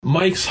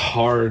Mike's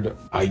hard,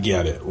 I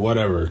get it,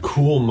 whatever.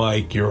 Cool,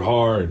 Mike, you're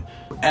hard.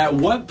 At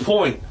what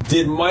point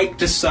did Mike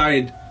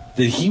decide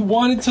that he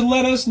wanted to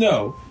let us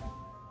know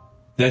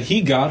that he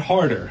got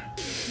harder?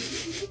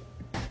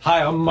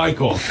 Hi, I'm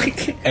Michael,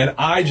 and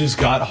I just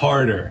got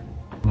harder.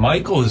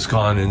 Michael has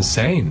gone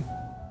insane.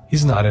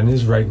 He's not in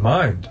his right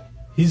mind.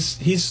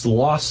 He's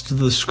lost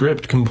the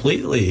script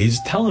completely. He's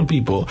telling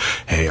people,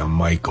 hey, I'm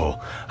Michael.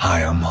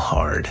 Hi, I'm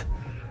hard.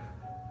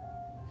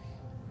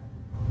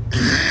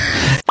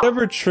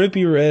 Whatever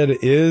Trippie Redd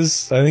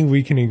is, I think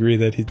we can agree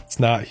that it's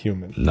not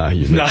human. Not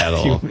human at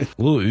all.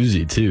 Lil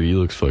Uzi, too. He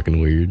looks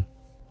fucking weird.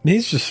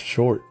 He's just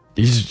short.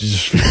 He's just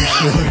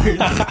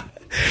short.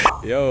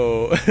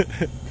 Yo,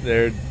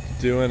 they're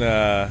doing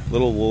a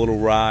little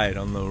ride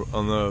on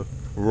the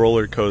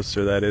roller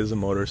coaster that is a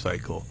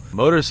motorcycle.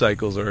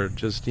 Motorcycles are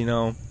just, you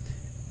know,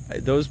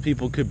 those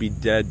people could be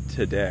dead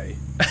today.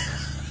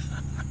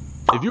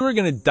 If you were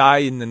gonna die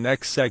in the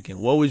next second,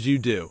 what would you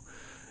do?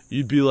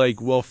 You'd be like,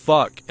 well,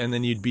 fuck, and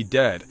then you'd be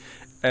dead.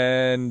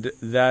 And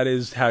that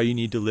is how you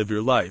need to live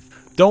your life.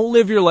 Don't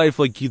live your life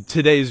like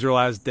today's your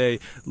last day.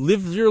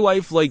 Live your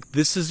life like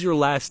this is your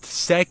last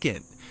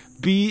second.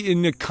 Be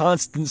in a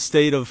constant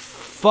state of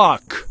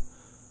fuck.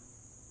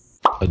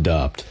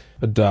 Adopt.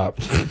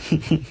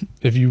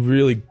 If you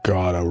really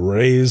gotta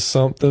raise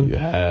something, You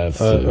have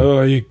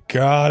to. you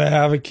gotta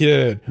have a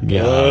kid.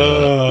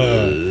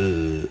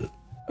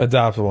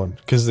 Adopt one,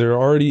 because there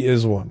already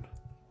is one.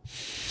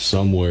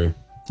 Somewhere.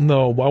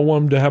 No, I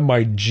want him to have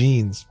my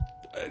genes.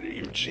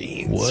 Your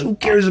genes. What? Who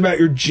cares about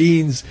your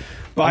genes?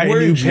 Buy a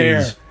new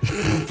pair.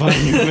 Buy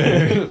a new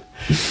pair.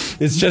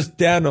 It's just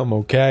denim,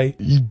 okay?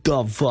 You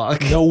dumb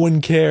fuck. No one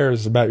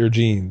cares about your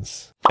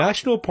genes.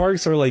 National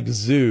parks are like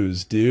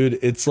zoos, dude.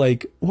 It's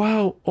like,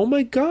 wow, oh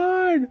my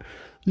god.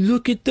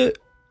 Look at the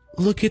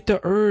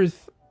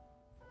earth.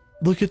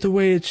 Look at the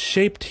way it's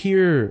shaped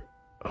here.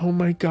 Oh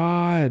my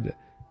god.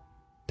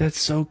 That's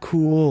so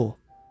cool.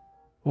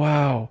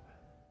 Wow.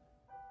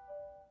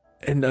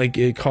 And like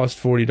it costs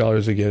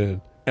 $40 to get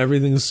in.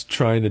 Everything's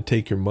trying to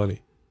take your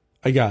money.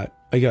 I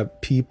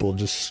got people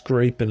just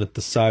scraping at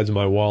the sides of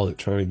my wallet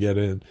trying to get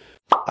in.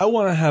 I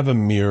want to have a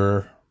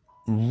mirror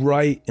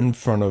right in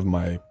front of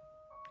my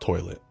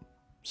toilet,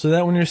 so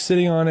that when you're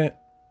sitting on it,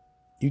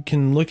 you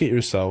can look at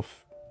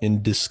yourself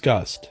in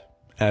disgust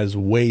as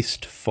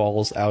waste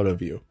falls out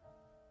of you.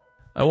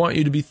 I want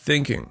you to be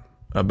thinking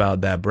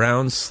about that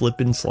brown slip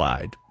and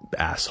slide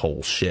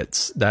asshole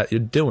shits that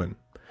you're doing.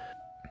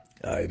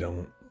 I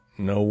don't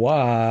know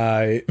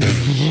why.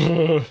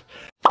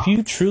 If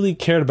you truly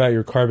cared about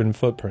your carbon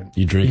footprint,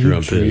 You drink your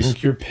own piss. You'd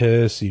drink your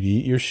piss, you'd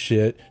eat your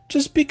shit.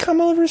 Just become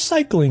a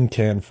recycling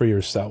can for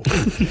yourself.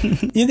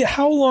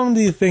 How long do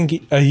you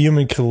think a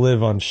human could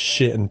live on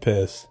shit and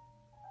piss?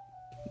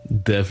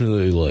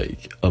 Definitely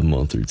like a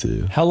month or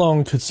two. How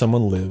long could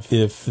someone live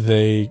if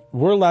they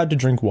were allowed to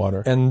drink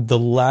water and the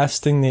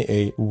last thing they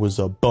ate was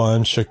a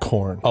bunch of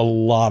corn? A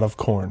lot of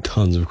corn.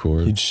 Tons of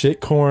corn. You'd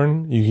shit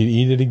corn, you could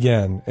eat it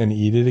again, and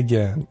eat it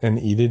again, and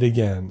eat it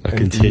again. A and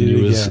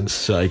continuous eat it again.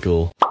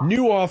 cycle.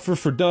 New offer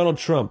for Donald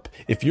Trump.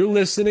 If you're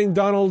listening,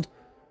 Donald,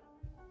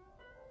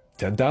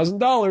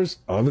 $10,000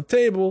 on the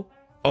table.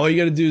 All you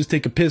gotta do is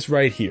take a piss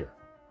right here.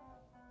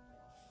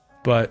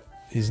 But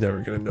he's never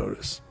gonna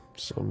notice.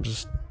 So I'm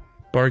just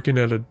barking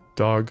at a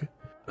dog.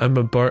 I'm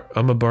a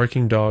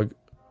barking dog.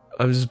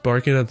 I'm just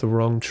barking at the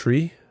wrong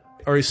tree.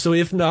 Alright, so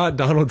if not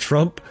Donald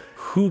Trump,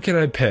 who can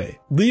I pay?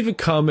 Leave a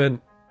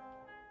comment.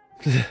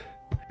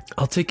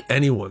 I'll take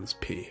anyone's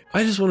pee.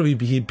 I just want to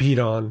be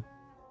peed on.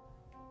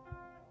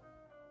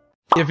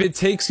 If it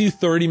takes you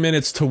 30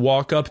 minutes to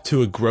walk up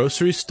to a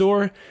grocery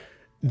store,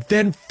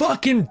 then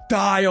fucking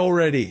die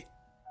already.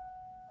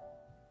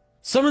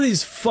 Some of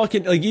these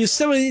fucking, like,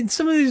 some of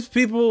these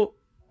people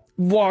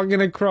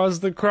walking across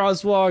the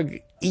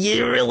crosswalk,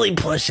 you're really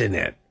pushing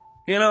it.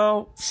 You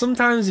know,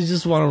 sometimes you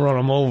just want to run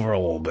them over a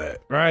little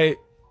bit, right?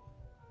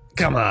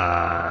 Come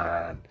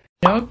on.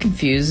 You know what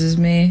confuses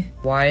me?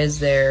 Why is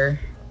there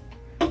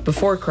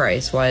before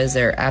Christ? Why is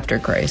there after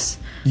Christ?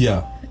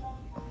 Yeah.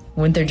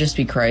 Wouldn't there just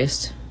be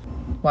Christ?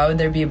 Why would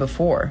there be a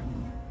before?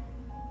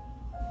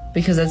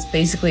 Because that's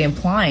basically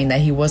implying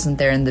that he wasn't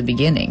there in the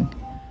beginning.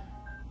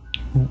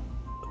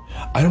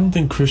 I don't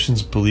think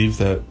Christians believe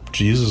that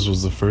Jesus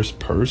was the first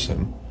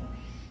person.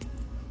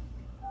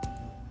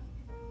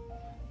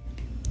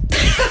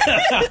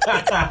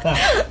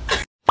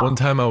 One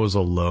time I was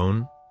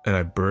alone and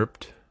I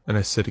burped and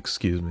I said,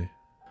 excuse me.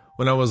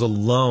 When I was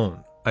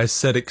alone, I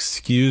said,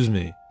 excuse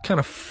me. What kind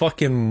of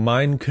fucking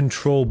mind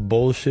control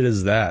bullshit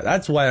is that?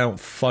 That's why I don't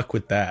fuck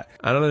with that.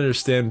 I don't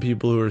understand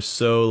people who are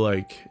so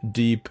like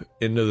deep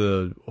into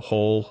the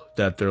hole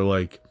that they're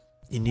like,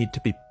 you need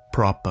to be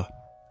proper.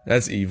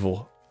 That's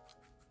evil.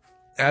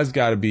 That's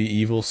gotta be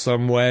evil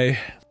some way.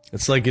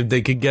 It's like if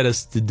they could get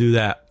us to do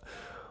that,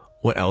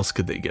 what else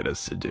could they get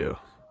us to do?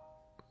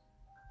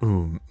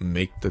 Ooh,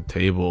 make the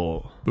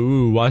table.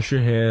 Ooh, wash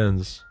your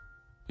hands.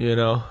 You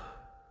know?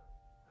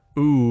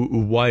 Ooh,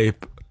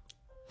 wipe.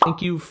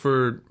 Thank you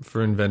for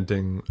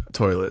inventing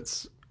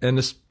toilets. And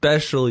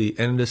especially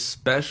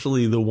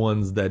the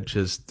ones that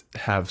just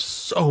have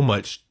so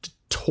much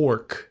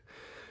torque,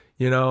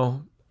 you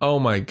know? Oh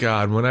my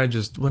God, when I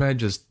just, and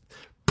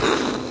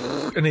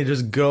it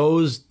just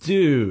goes,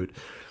 dude,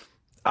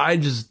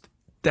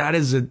 that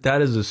is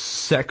a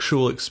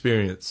sexual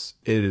experience.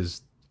 It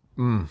is,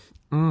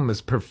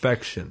 it's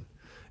perfection.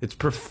 It's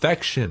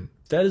perfection.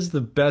 That is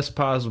the best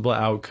possible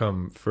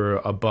outcome for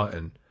a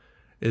button.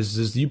 Is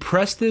just you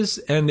press this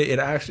and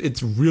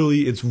it's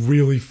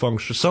really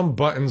functional. Some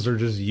buttons are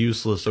just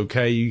useless,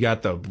 okay? You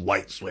got the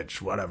light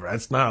switch, whatever.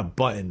 That's not a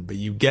button, but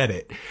you get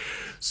it.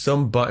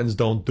 Some buttons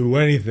don't do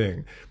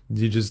anything.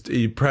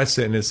 You press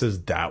it and it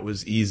says, that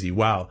was easy.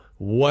 Wow,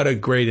 what a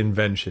great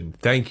invention.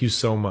 Thank you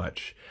so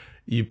much.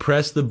 You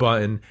press the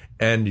button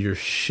and your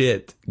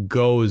shit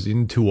goes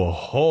into a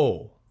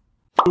hole.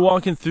 You're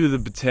walking through the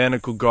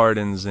botanical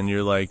gardens and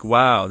you're like,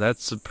 wow,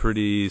 that's a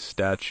pretty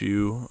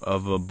statue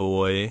of a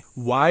boy.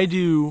 Why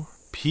do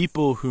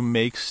people who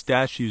make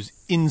statues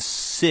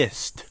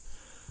insist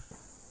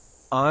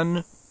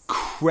on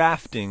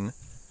crafting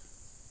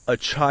a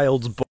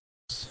child's balls?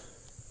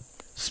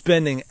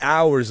 Spending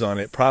hours on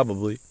it,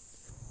 probably.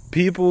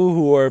 People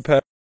who are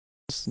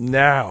pedophiles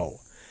now,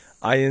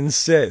 I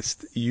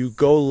insist you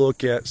go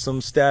look at some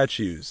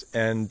statues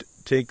and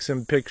take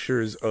some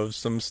pictures of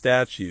some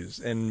statues,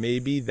 and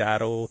maybe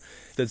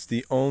that's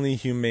the only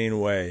humane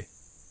way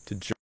to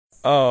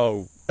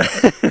oh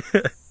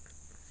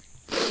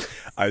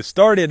I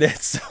started it,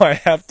 so I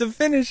have to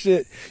finish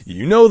it.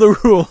 You know the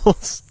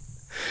rules.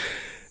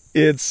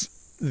 It's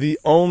the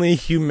only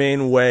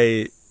humane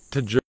way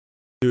to jerk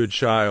to a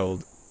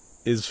child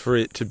is for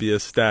it to be a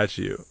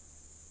statue,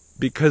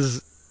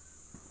 because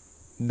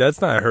that's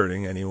not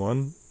hurting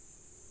anyone.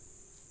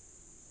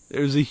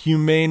 There's a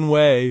humane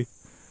way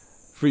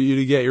for you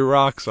to get your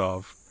rocks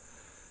off.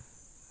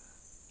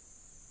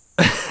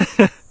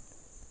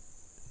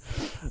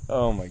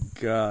 Oh my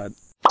God.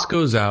 This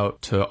goes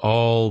out to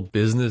all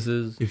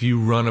businesses. If you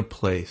run a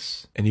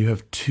place and you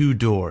have 2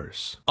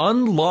 doors,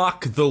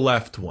 unlock the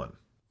left one.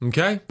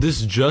 Okay?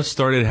 This just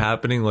started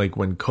happening like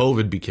when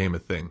COVID became a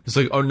thing. It's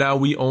like, oh, now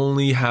we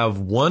only have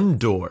 1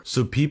 door.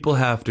 So people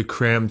have to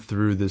cram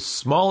through this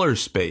smaller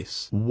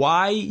space.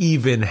 Why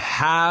even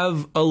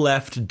have a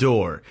left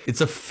door?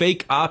 It's a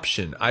fake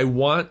option. I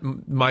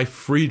want my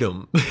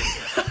freedom.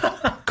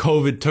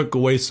 COVID took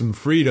away some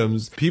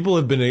freedoms. People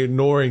have been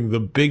ignoring the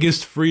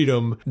biggest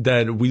freedom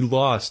that we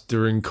lost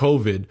during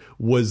COVID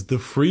was the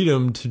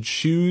freedom to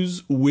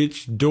choose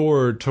which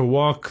door to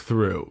walk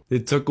through.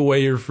 It took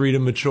away your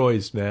freedom of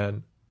choice,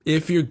 man.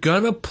 If you're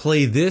gonna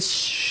play this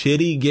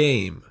shitty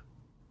game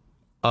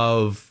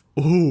of,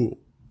 ooh,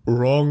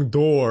 wrong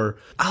door,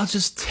 I'll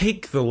just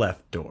take the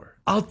left door.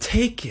 I'll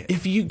take it.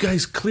 If you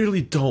guys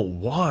clearly don't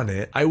want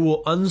it, I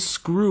will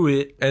unscrew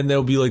it and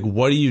they'll be like,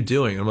 what are you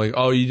doing? I'm like,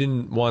 oh, you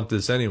didn't want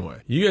this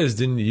anyway. You guys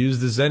didn't use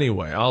this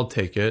anyway. I'll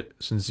take it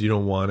since you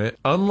don't want it.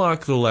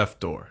 Unlock the left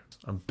door.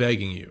 I'm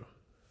begging you.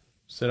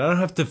 So I don't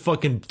have to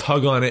fucking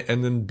tug on it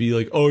and then be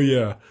like, oh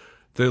yeah,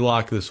 they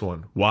lock this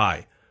one.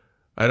 Why?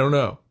 I don't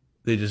know.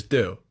 They just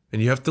do.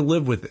 And you have to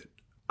live with it.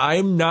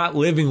 I'm not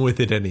living with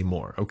it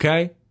anymore,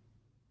 okay?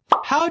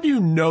 How do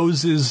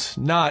noses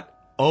not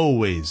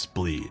always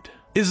bleed?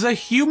 Is a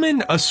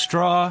human a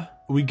straw?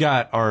 We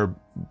got our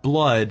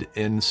blood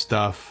and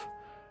stuff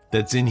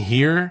that's in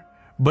here,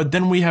 but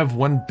then we have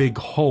one big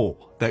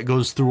hole that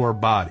goes through our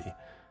body.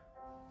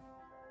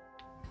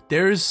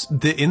 There's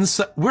the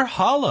inside. We're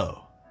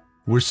hollow.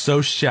 We're so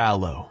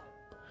shallow.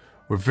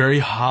 We're very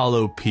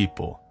hollow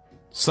people.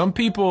 Some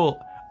people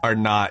are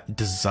not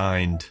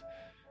designed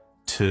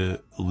to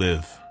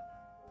live.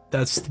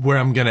 That's where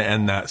I'm gonna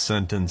end that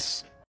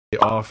sentence. They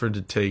offered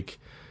to take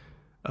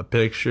a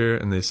picture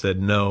and they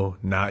said no,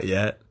 not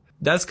yet.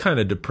 That's kind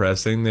of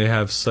depressing. They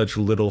have such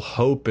little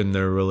hope in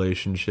their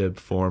relationship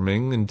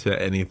forming into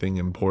anything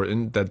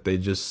important that they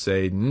just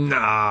say,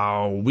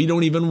 no, we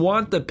don't even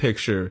want the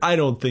picture. I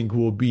don't think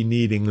we'll be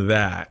needing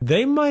that.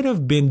 They might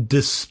have been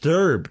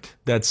disturbed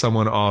that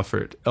someone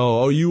offered.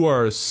 Oh, you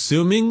are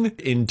assuming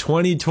in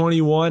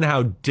 2021?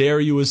 How dare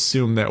you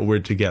assume that we're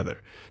together?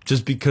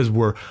 Just because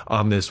we're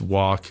on this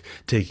walk,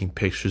 taking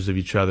pictures of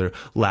each other,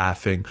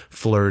 laughing,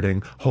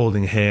 flirting,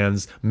 holding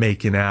hands,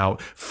 making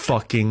out,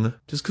 fucking.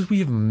 Just because we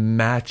have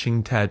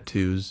matching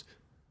tattoos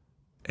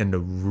and a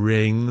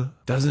ring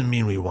doesn't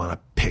mean we want a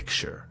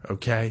picture,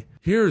 okay?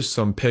 Here's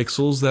some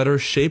pixels that are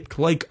shaped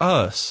like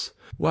us.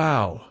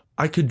 Wow,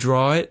 I could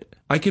draw it.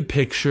 I could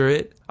picture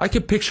it. I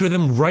could picture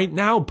them right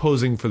now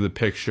posing for the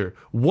picture.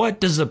 What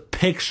does a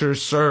picture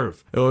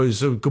serve? Oh,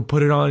 so you could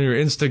put it on your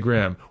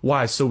Instagram.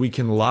 Why? So we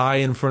can lie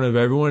in front of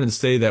everyone and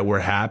say that we're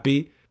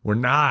happy? We're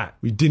not.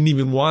 We didn't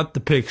even want the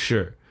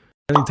picture.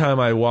 Anytime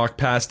I walk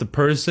past a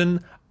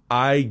person,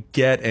 I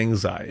get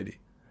anxiety.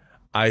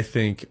 I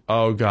think,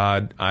 oh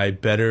God, I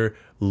better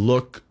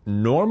look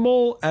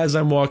normal as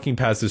I'm walking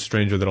past a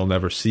stranger that I'll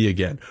never see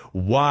again.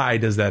 Why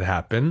does that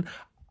happen?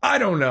 I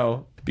don't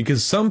know.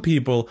 Because some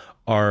people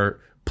are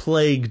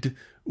plagued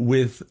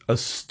with a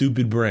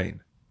stupid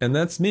brain. And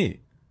that's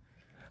me.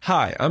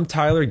 Hi, I'm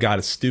Tyler, got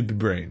a stupid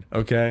brain,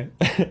 okay?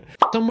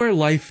 Somewhere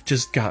life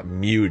just got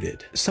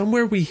muted.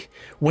 Somewhere we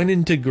went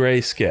into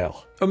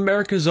grayscale.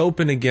 America's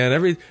open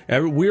again.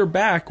 We're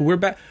back. We're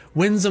back.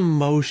 When's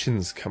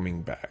emotions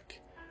coming back?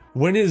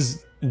 When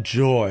is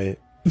joy?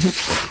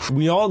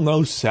 We all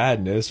know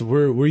sadness.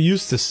 We're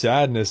used to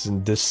sadness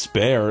and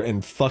despair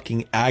and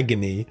fucking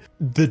agony.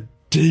 The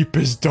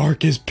deepest,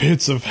 darkest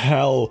pits of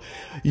hell.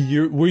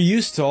 We're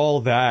used to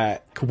all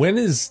that. When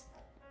is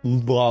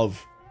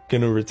love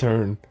gonna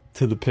return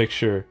to the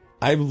picture?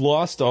 I've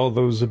lost all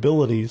those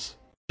abilities.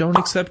 Don't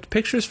accept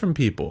pictures from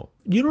people.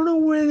 You don't know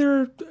where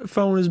their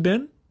phone has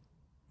been.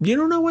 You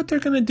don't know what they're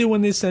gonna do when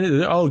they send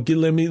it. Oh,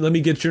 let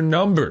me get your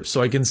number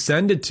so I can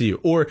send it to you.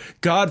 Or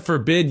God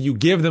forbid you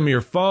give them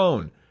your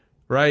phone,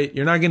 right?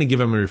 You're not gonna give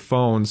them your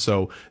phone,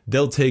 so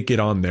they'll take it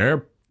on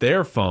their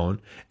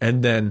phone,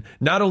 and then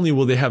not only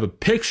will they have a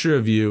picture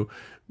of you,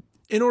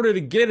 in order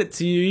to get it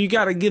to you, you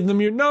gotta give them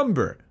your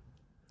number.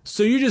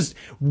 So you're just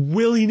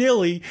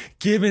willy-nilly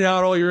giving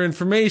out all your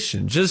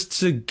information just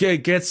to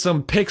get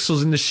some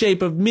pixels in the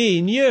shape of me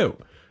and you.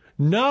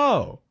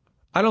 No,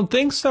 I don't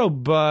think so,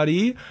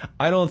 buddy.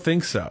 I don't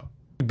think so.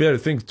 You better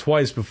think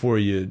twice before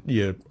you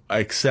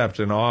accept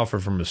an offer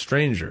from a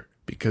stranger,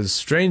 because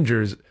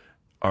strangers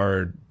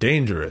are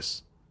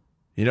dangerous.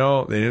 You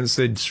know, they didn't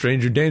say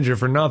stranger danger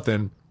for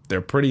nothing.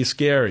 They're pretty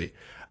scary.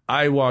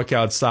 I walk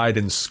outside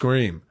and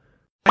scream.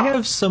 I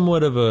have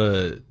somewhat of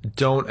a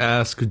don't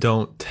ask,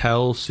 don't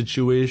tell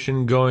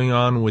situation going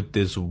on with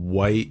this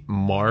white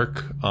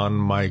mark on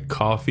my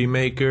coffee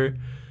maker.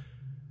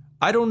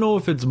 I don't know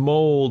if it's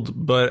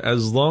mold, but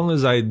as long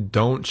as I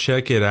don't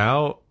check it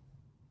out,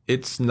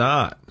 it's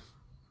not.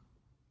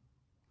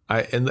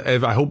 I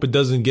hope it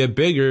doesn't get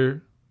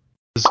bigger.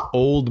 This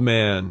old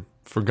man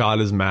forgot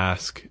his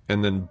mask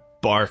and then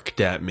barked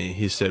at me.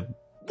 He said,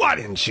 "Why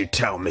didn't you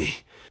tell me?"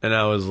 And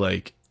I was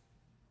like,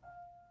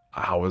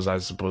 how was I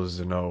supposed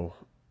to know?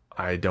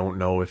 I don't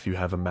know if you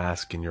have a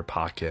mask in your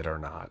pocket or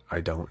not.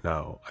 I don't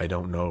know. I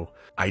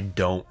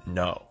don't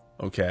know.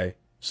 Okay?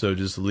 So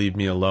just leave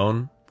me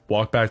alone.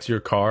 Walk back to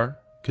your car,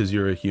 because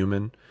you're a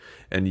human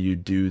and you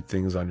do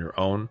things on your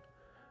own.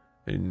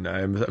 And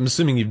I'm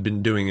assuming you've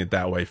been doing it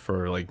that way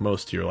for like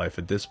most of your life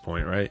at this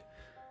point, right?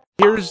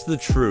 Here's the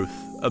truth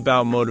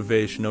about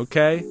motivation,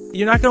 okay?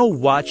 You're not gonna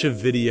watch a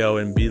video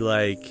and be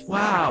like,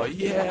 wow,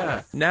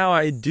 yeah, now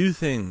I do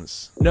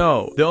things.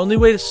 No, the only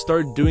way to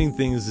start doing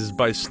things is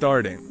by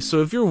starting.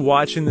 So if you're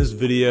watching this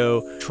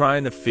video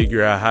trying to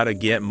figure out how to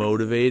get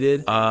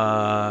motivated,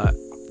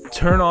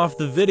 turn off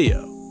the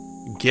video.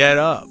 Get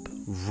up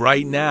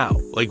right now.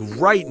 Like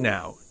right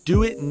now.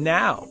 Do it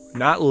now.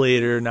 Not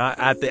later, not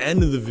at the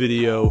end of the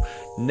video.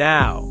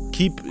 Now.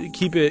 Keep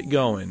it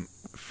going.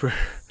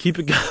 Keep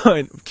it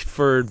going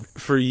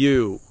for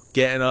you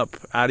getting up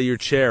out of your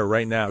chair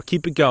right now.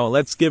 Keep it going.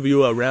 Let's give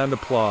you a round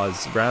of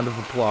applause.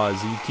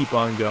 You keep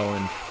on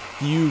going.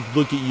 You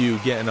look at you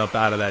getting up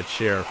out of that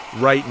chair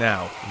right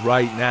now.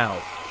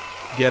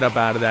 Get up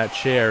out of that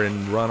chair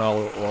and run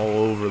all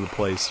over the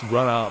place.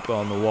 Run up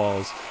on the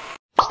walls.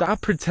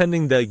 Stop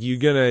pretending that you're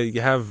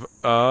gonna have,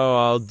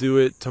 I'll do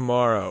it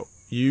tomorrow.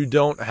 You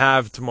don't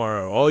have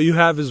tomorrow. All you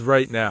have is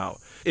right now.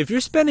 If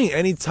you're spending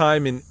any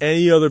time in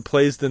any other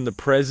place than the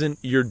present,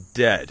 you're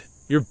dead.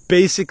 You're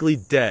basically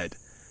dead.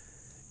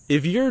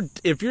 If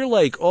you're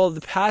like, oh,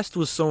 the past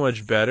was so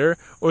much better,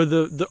 or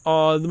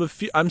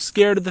I'm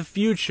scared of the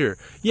future.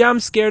 Yeah, I'm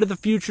scared of the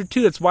future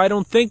too. That's why I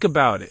don't think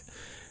about it.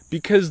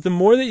 Because the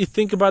more that you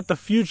think about the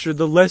future,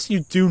 the less you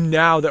do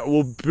now that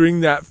will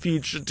bring that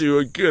future to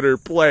a gooder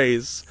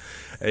place.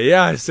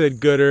 Yeah, I said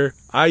gooder.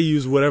 I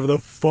use whatever the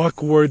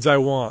fuck words I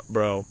want,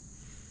 bro.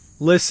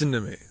 Listen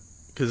to me.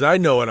 Because I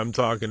know what I'm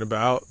talking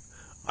about.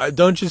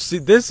 Don't you see?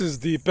 This is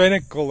the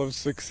pinnacle of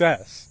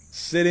success.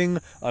 Sitting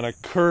on a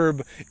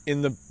curb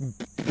in the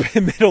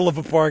middle of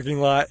a parking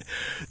lot,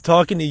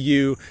 talking to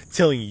you,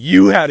 telling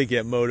you how to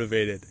get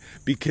motivated.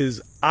 Because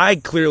I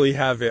clearly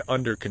have it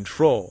under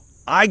control.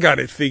 I got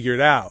it figured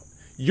out.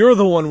 You're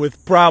the one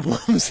with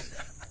problems.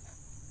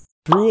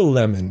 Threw a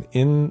lemon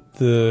in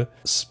the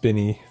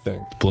spinny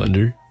thing.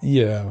 Blender?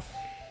 Yeah.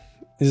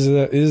 Is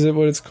it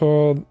what it's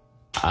called?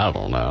 I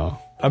don't know.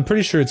 I'm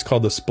pretty sure it's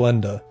called the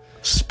Splenda.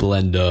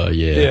 Splenda,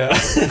 yeah.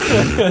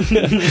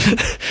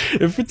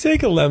 If we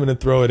take a lemon and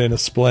throw it in a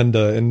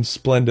Splenda and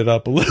splend it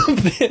up a little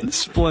bit.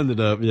 Splend it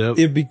up, yep.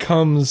 It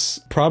becomes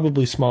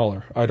probably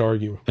smaller, I'd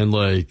argue. And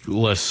like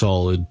less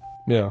solid.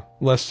 Yeah,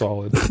 less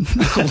solid.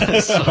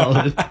 Less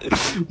solid.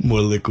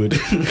 More liquid.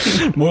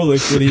 More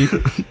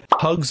liquidy.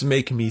 Hugs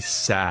make me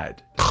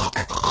sad.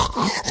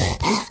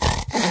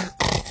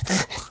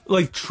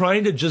 Like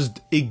trying to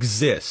just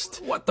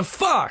exist. What the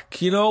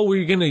fuck? You know,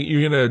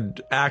 you're gonna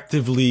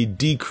actively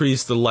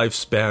decrease the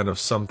lifespan of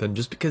something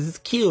just because it's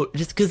cute.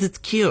 Just because it's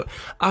cute.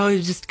 Oh,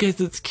 just because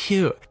it's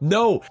cute.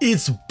 No,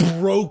 it's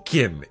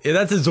broken.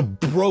 That is a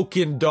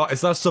broken dog.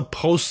 It's not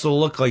supposed to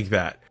look like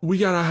that. We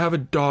gotta have a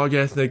dog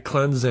ethnic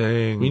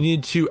cleansing. We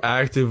need to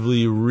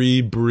actively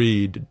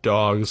rebreed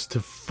dogs to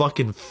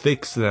fucking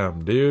fix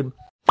them, dude.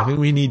 I think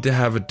we need to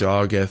have a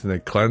dog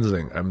ethnic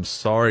cleansing. I'm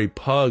sorry,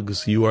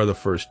 pugs, you are the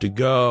first to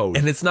go.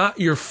 And it's not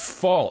your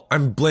fault.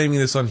 I'm blaming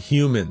this on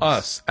humans.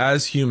 Us,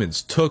 as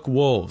humans, took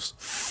wolves,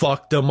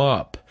 fucked them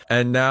up,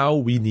 and now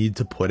we need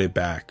to put it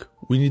back.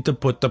 We need to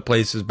put the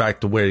places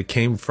back to where it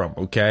came from,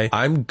 okay?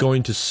 I'm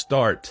going to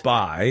start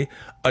by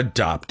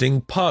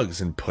adopting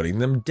pugs and putting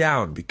them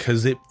down,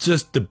 because it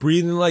just, the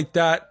breathing like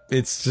that,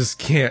 it's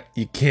just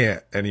you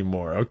can't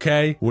anymore,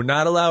 okay? We're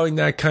not allowing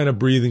that kind of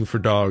breathing for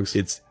dogs.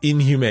 It's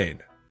inhumane.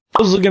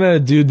 I was looking at a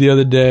dude the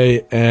other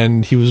day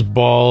and he was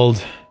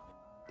bald.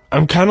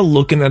 I'm kind of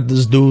looking at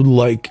this dude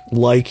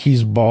like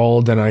he's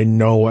bald, and I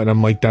know, and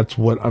I'm like, that's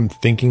what I'm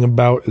thinking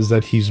about, is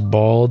that he's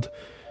bald.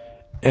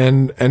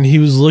 And he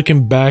was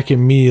looking back at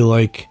me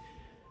like,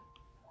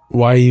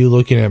 why are you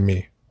looking at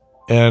me?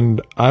 And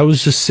I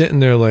was just sitting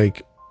there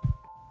like,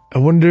 I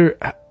wonder,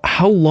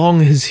 how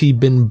long has he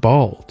been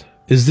bald?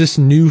 Is this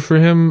new for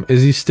him?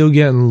 Is he still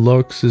getting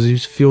looks? Does he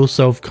feel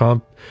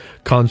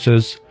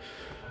self-conscious?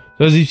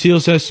 Does he feel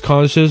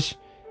self-conscious?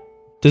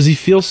 Does he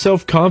feel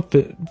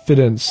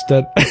self-confidence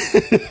that...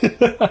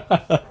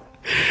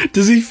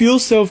 Does he feel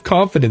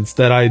self-confidence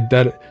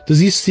does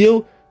he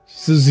feel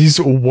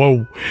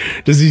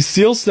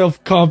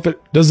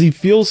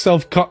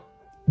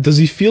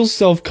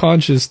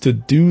self-conscious to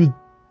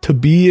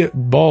be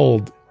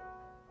bald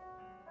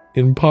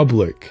in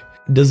public?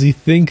 Does he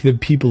think that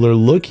people are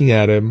looking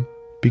at him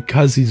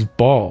because he's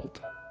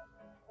bald?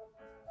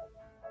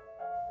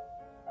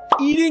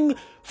 Eating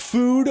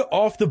food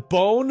off the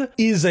bone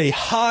is a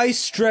high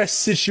stress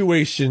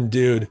situation,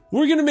 dude.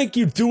 We're gonna make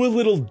you do a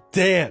little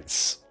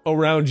dance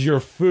around your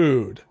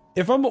food.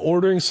 If I'm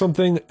ordering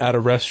something at a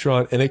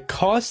restaurant and it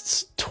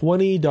costs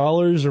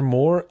 $20 or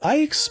more, I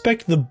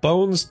expect the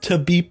bones to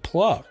be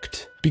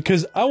plucked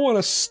because I want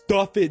to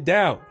stuff it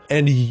down,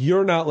 and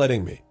you're not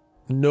letting me.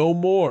 No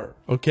more,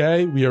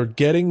 okay? We are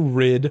getting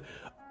rid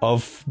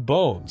of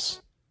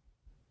bones.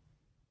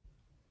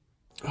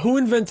 Who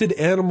invented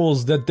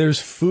animals that there's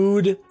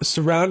food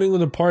surrounding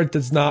the part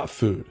that's not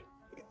food?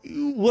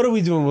 What are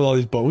we doing with all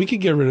these bones? We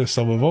could get rid of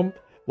some of them.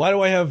 Why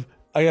do I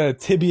got a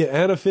tibia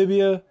and a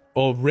fibia?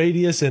 Or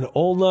radius and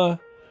ulna?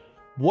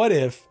 What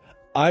if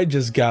I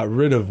just got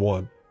rid of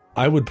one?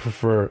 I would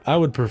prefer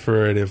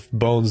it if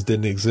bones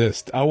didn't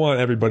exist. I want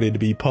everybody to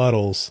be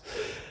puddles.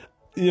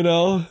 You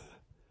know?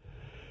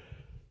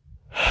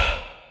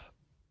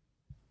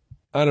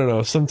 I don't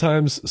know.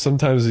 Sometimes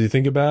as you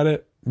think about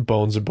it,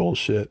 bones are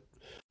bullshit.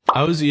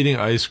 I was eating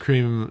ice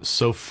cream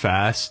so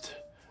fast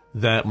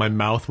that my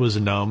mouth was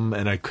numb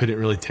and I couldn't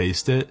really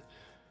taste it.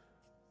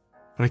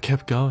 But I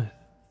kept going.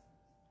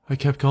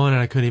 And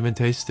I couldn't even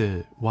taste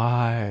it.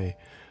 Why?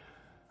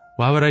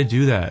 Why would I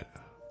do that?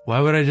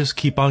 Why would I just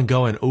keep on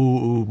going?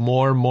 Ooh,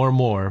 more, and more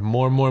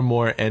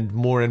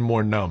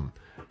numb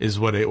is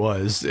what it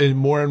was. And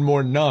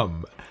more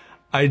numb.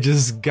 I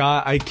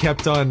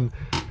kept on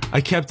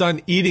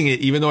eating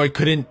it even though I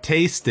couldn't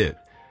taste it.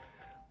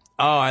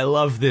 Oh, I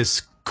love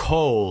this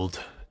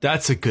cold.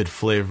 That's a good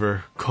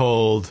flavor.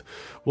 Cold.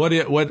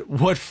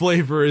 What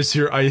flavor is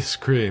your ice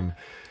cream?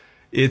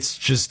 It's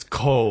just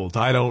cold.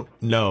 I don't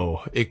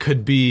know. I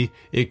could be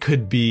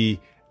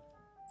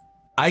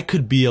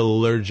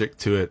allergic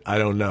to it. I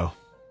don't know.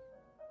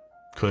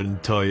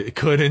 Couldn't tell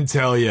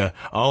you.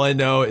 All I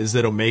know is that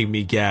it'll make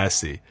me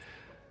gassy.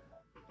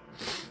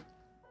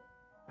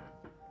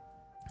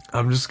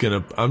 I'm just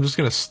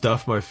gonna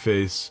stuff my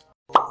face.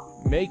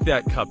 Make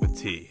that cup of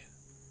tea.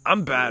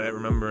 I'm bad at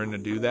remembering to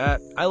do that.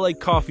 I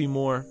like coffee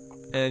more.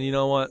 And you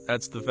know what?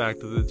 That's the fact.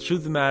 The truth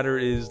of the matter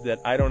is that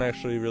I don't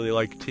actually really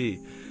like tea.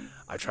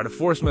 I try to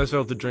force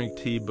myself to drink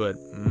tea, but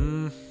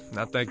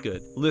not that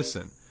good.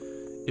 Listen,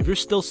 if you're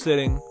still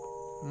sitting,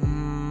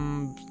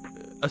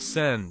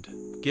 ascend.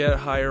 Get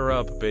higher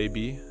up,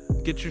 baby.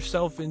 Get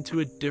yourself into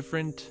a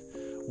different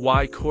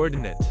Y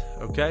coordinate,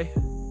 okay?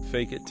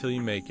 Fake it till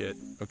you make it,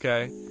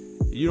 okay?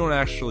 You don't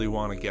actually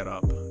want to get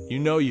up. You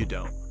know you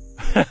don't.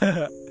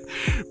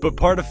 But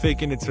part of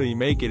faking it till you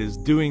make it is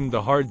doing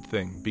the hard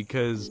thing,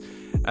 because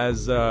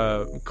as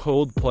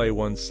Coldplay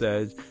once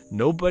said,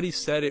 nobody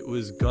said it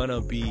was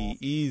gonna be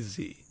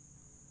easy.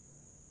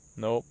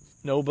 Nope.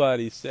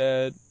 Nobody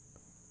said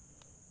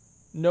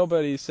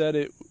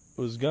it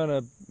was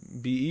gonna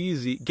be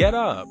easy. Get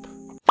up.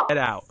 Get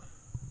out.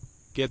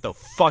 Get the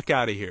fuck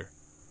out of here.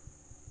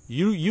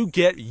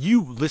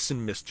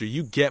 Listen, mister,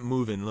 you get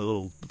moving,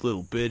 little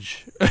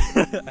bitch.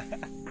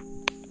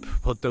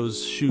 Put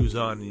those shoes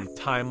on and you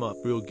tie them up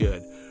real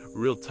good.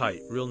 Real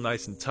tight, real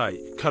nice and tight.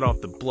 Cut off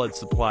the blood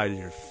supply to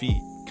your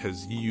feet,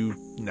 cause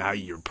now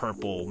you're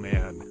purple,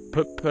 man.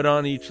 Put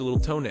on each little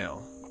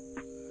toenail.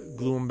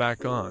 Glue them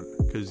back on,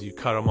 cause you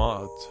cut them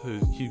off.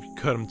 You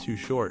cut them too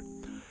short.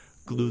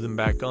 Glue them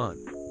back on.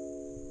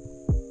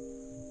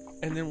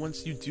 And then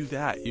once you do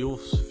that, you'll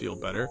feel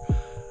better.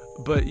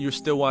 But you're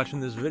still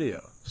watching this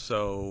video,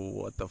 so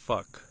what the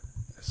fuck?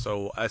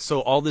 So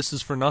all this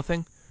is for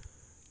nothing?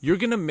 You're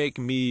gonna make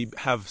me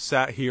have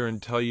sat here and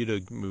tell you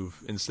to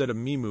move instead of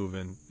me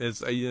moving.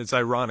 It's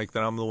ironic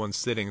that I'm the one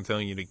sitting and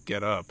telling you to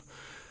get up.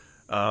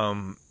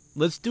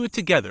 Let's do it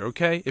together,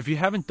 okay? If you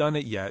haven't done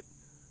it yet,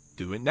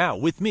 do it now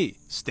with me.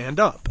 Stand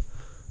up.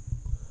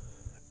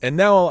 And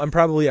now I'm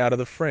probably out of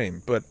the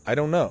frame, but I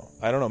don't know.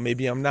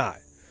 Maybe I'm not.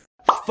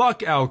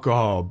 Fuck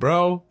alcohol,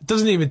 bro. It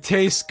doesn't even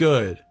taste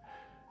good.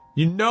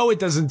 You know it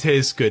doesn't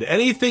taste good.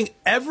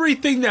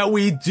 Everything that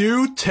we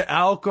do to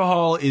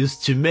alcohol is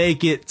to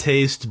make it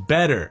taste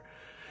better.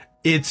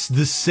 It's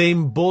the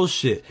same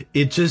bullshit.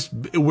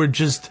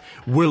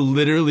 We're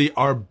literally,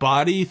 our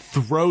body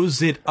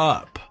throws it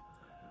up.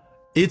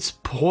 It's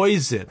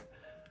poison.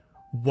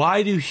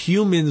 Why do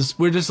humans,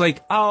 we're just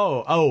like,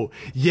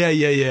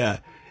 yeah.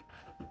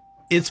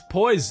 It's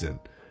poison.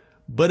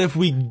 But if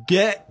we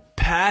get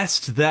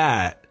past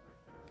that,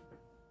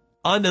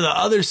 onto the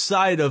other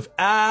side of,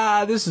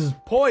 this is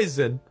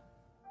poison,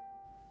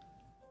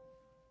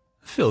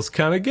 feels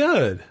kind of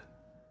good.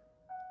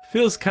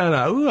 Feels kind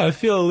of, I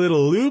feel a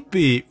little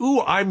loopy.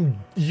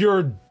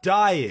 You're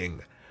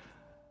dying.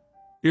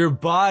 Your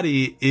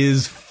body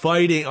is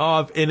fighting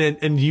off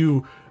and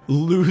you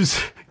lose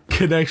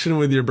connection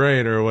with your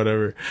brain or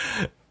whatever.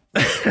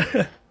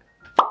 I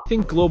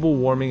think global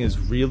warming is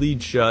really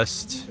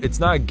just, it's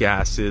not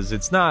gases,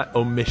 it's not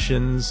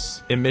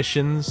emissions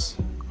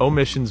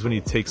when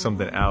you take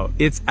something out.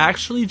 It's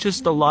actually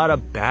just a lot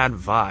of bad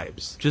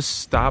vibes. Just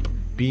stop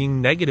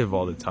being negative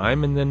all the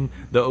time, and then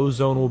the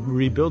ozone will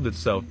rebuild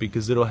itself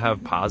because it'll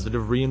have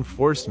positive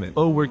reinforcement.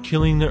 Oh, we're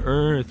killing the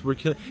earth.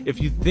 If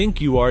you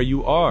think you are,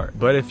 you are.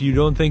 But if you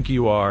don't think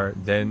you are,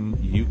 then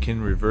you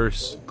can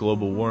reverse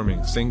global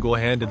warming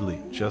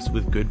single-handedly, just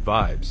with good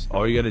vibes.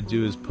 All you gotta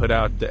do is put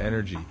out the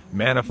energy,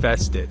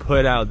 manifest it,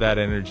 put out that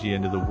energy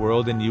into the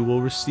world, and you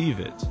will receive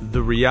it.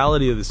 The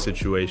reality of the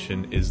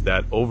situation is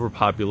that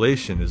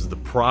overpopulation is the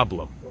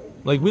problem.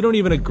 Like, we don't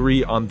even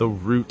agree on the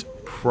root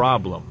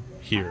problem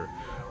here.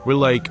 We're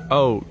like,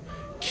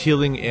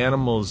 killing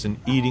animals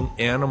and eating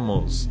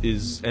animals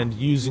and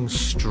using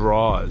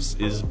straws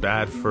is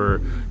bad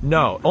for...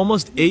 No,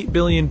 almost 8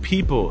 billion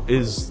people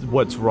is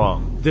what's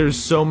wrong. There's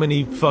so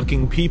many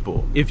fucking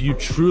people. If you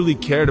truly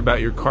cared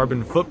about your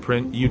carbon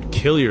footprint, you'd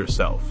kill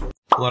yourself.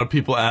 A lot of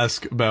people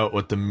ask about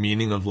what the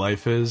meaning of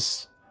life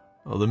is.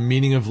 Well, the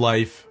meaning of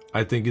life,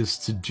 I think, is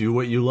to do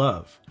what you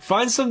love.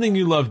 Find something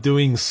you love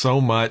doing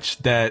so much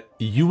that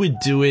you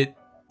would do it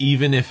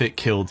even if it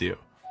killed you.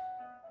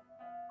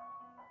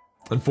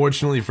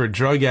 Unfortunately for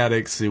drug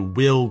addicts, it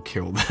will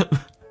kill them.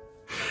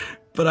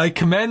 But I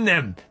commend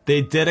them.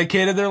 They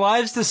dedicated their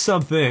lives to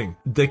something.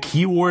 The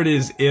key word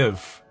is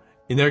if.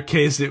 In their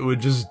case, it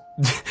would just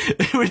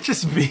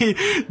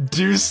be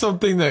do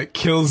something that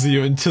kills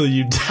you until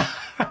you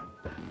die.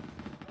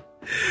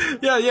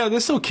 Yeah,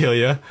 this will kill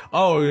you.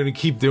 Oh, we're gonna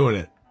keep doing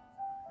it.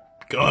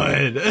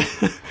 Good.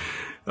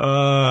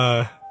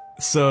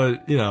 So,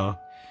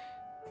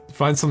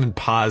 find something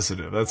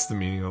positive. That's the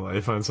meaning of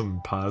life. Find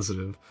something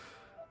positive.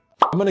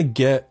 I'm gonna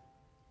get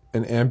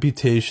an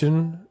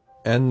amputation,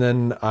 and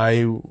then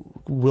I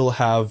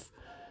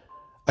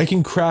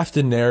can craft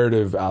a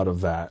narrative out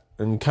of that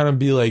and kind of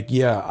be like,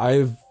 yeah,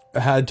 I've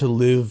had to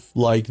live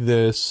like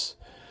this,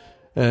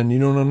 and you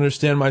don't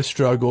understand my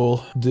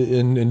struggle,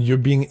 and you're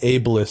being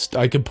ableist.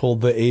 I could pull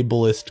the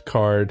ableist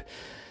card.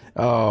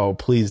 Oh,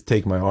 please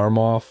take my arm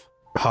off.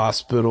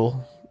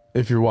 Hospital,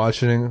 if you're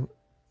watching,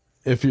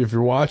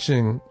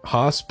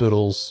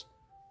 hospitals,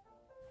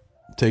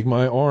 take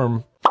my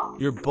arm.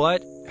 Your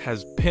butt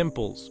has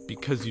pimples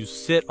because you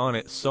sit on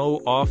it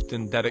so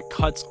often that it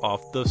cuts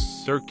off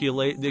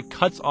it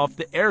cuts off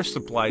the air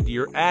supply to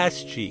your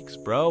ass cheeks,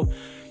 bro.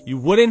 You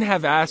wouldn't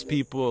have ass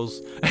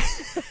pimples.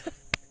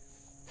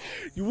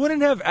 You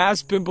wouldn't have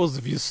ass pimples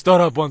if you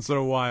stood up once in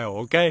a while,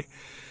 okay?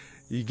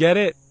 You get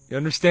it? You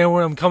understand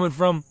where I'm coming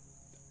from?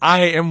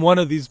 I am one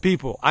of these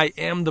people. I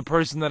am the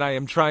person that I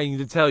am trying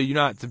to tell you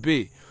not to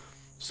be.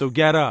 So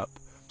get up.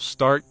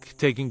 Start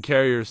taking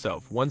care of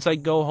yourself. Once I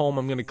go home,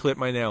 I'm going to clip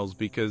my nails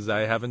because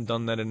I haven't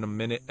done that in a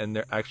minute, and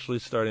they're actually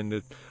starting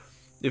to...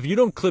 If you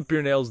don't clip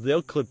your nails,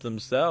 they'll clip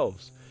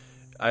themselves.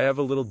 I have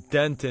a little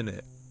dent in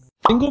it.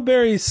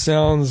 Dingleberry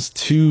sounds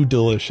too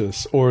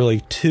delicious, or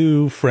like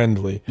too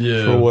friendly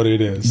for what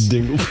it is.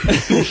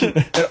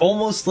 Dingleberry. It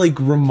almost like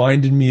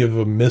reminded me of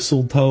a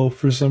mistletoe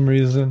for some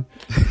reason.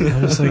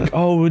 I was like,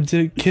 oh,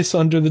 kiss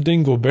under the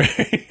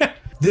dingleberry.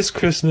 This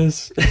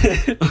Christmas,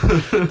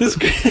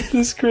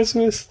 this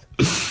Christmas,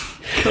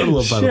 Cuddle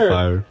up by the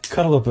fire.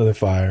 Cuddle up by the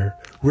fire.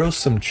 Roast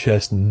some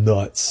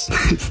chestnuts,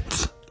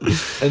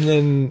 and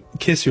then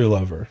kiss your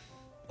lover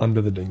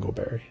under the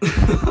dingleberry.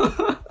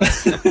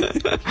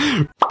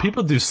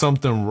 People do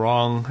something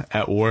wrong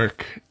at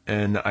work,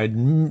 and I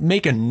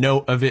make a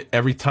note of it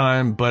every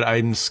time, but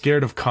I'm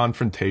scared of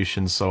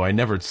confrontation, so I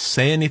never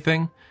say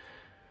anything.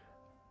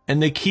 And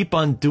they keep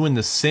on doing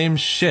the same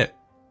shit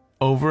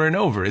over and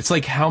over. It's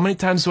like, how many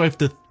times do I have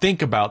to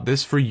think about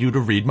this for you to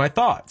read my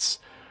thoughts?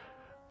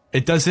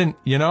 It doesn't,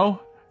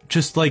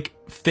 just like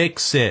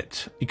fix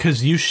it,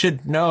 because you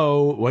should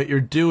know what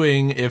you're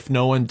doing if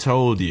no one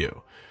told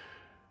you.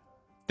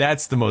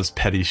 That's the most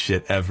petty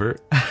shit ever.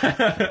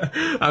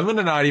 I'm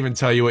gonna not even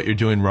tell you what you're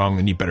doing wrong,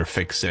 and you better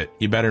fix it.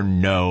 You better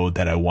know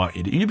that I want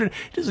you to. He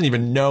doesn't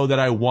even know that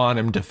I want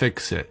him to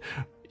fix it.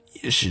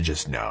 You should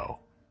just know.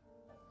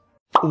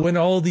 When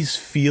all these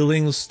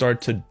feelings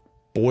start to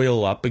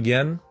boil up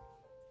again,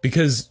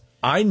 because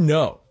I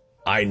know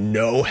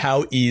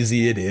how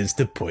easy it is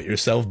to put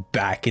yourself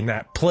back in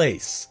that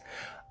place.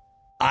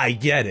 I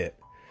get it.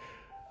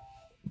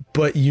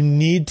 But you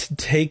need to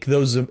take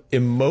those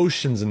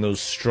emotions and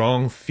those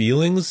strong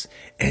feelings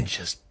and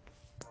just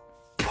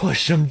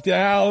push them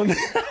down.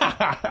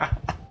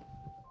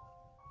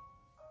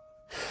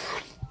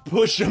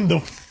 Push them the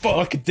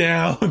fuck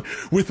down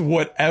with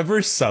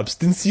whatever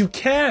substance you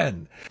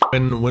can.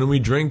 And when we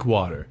drink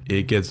water,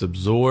 it gets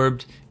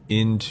absorbed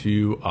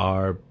into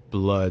our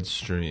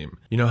bloodstream.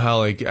 You know how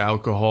like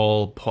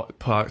alcohol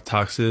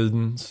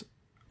toxins?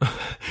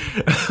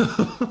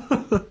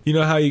 You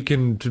know how you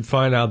can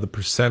find out the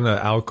percent of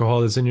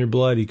alcohol that's in your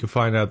blood? You can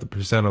find out the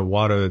percent of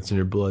water that's in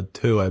your blood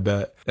too, I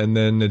bet. And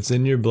then it's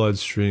in your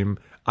bloodstream.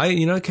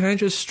 Can I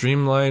just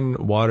streamline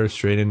water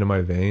straight into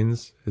my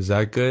veins? Is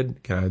that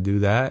good? Can I do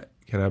that?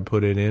 Can I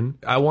put it in?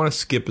 I want to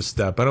skip a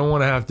step. I don't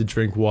want to have to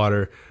drink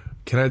water.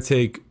 Can I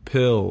take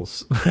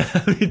pills?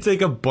 I mean,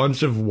 take a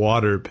bunch of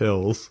water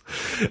pills.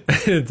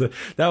 That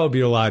would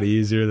be a lot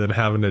easier than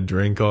having to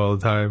drink all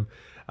the time.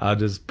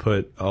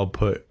 I'll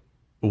put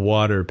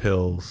water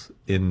pills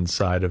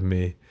inside of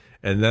me,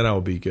 and then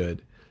I'll be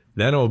good.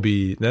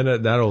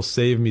 That'll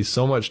save me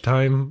so much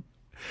time.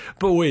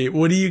 But wait,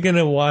 what are you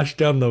gonna wash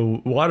down the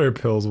water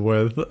pills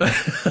with?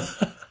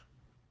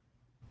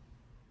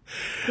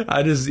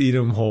 I just eat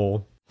them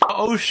whole.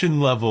 Ocean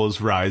level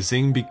is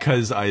rising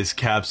because ice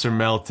caps are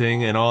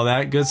melting and all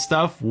that good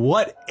stuff.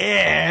 What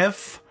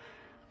if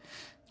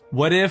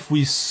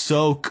we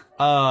soak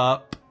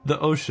up the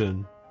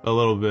ocean a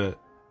little bit?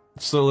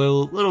 So a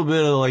little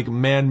bit of like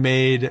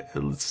man-made,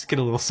 let's get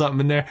a little something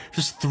in there.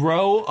 Just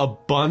throw a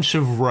bunch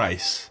of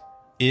rice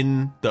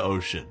in the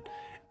ocean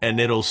and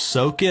it'll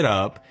soak it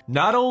up.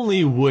 Not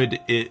only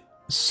would it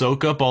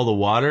soak up all the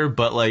water,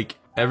 but like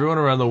everyone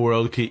around the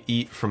world could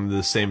eat from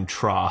the same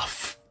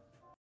trough.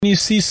 When you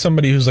see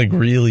somebody who's like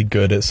really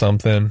good at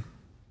something,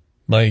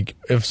 like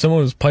if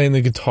someone was playing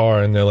the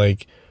guitar and they're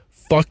like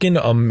fucking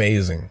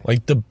amazing,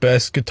 like the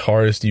best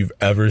guitarist you've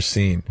ever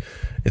seen,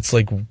 it's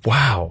like,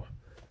 wow.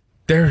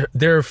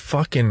 They're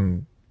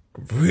fucking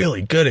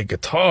really good at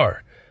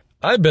guitar.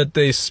 I bet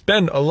they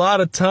spend a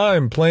lot of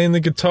time playing the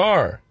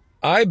guitar.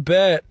 I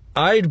bet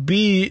I'd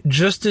be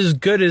just as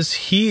good as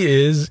he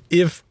is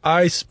if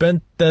I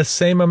spent the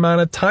same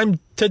amount of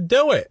time to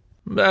do it.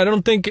 I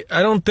don't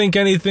think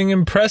anything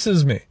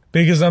impresses me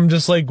because I'm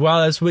just like,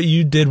 wow, that's what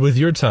you did with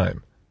your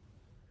time.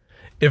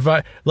 If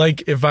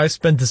I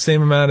spent the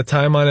same amount of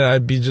time on it,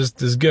 I'd be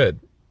just as good.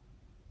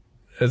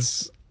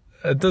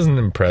 It doesn't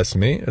impress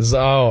me. It's,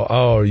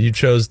 oh, you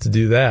chose to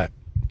do that.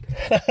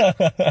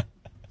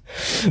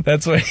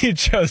 That's what you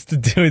chose to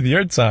do with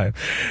your time.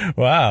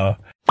 Wow.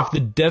 If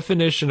the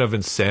definition of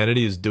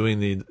insanity is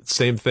doing the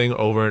same thing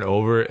over and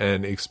over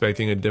and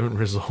expecting a different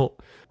result,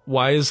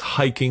 why is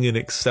hiking an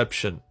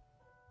exception?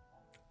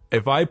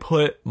 If I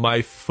put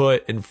my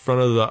foot in front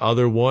of the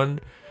other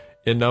one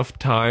enough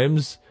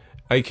times,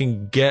 I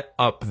can get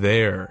up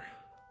there.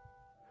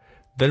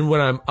 Then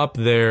when I'm up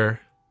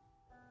there,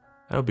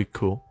 that'll be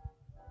cool.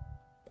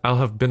 I'll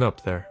have been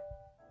up there.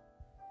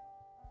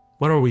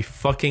 What are we,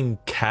 fucking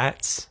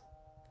cats?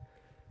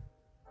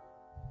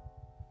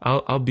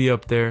 I'll be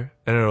up there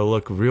and it'll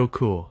look real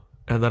cool.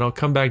 And then I'll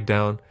come back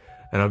down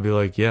and I'll be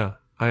like, yeah,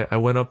 I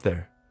went up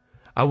there.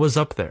 I was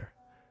up there.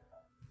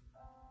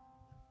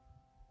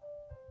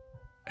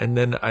 And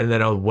then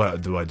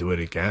what, do I do it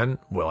again?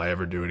 Will I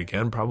ever do it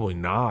again? Probably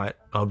not.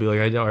 I'll be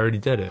like, I already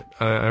did it.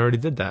 I already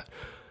did that.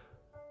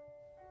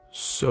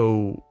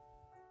 So,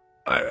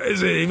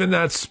 is it even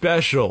that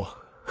special?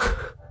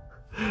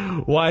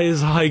 Why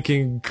is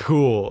hiking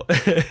cool?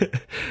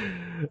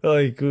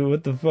 Like,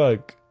 what the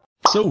fuck?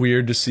 So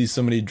weird to see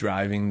somebody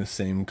driving the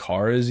same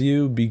car as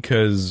you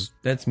because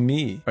that's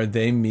me. Are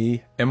they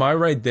me? Am I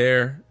right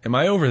there? Am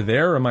I over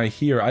there or am I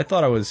here? I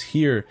thought I was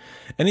here.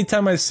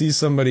 Anytime I see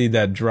somebody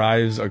that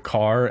drives a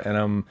car and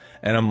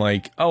I'm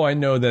like, oh, I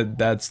know that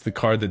that's the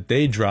car that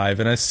they drive,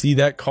 and I see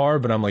that car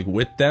but I'm like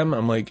with them,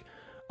 I'm like,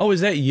 oh,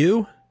 is that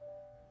you?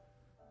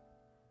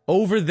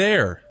 Over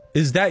there.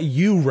 Is that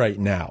you right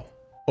now?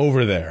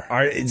 Over there.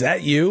 Is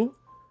that you?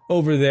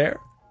 Over there?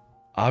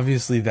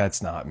 Obviously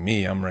that's not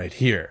me. I'm right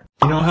here.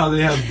 You know how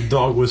they have the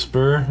dog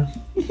whisperer?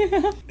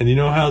 Yeah. And you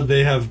know how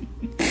they have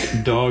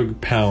dog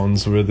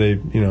pounds where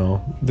they've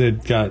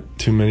got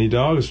too many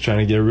dogs trying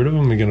to get rid of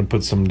them? They're going to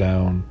put some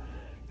down.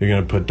 They're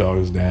going to put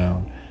dogs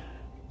down.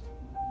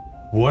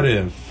 What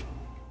if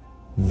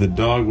the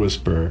dog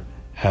whisperer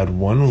had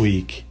 1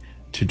 week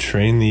to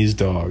train these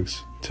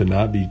dogs to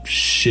not be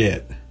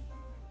shit,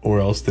 or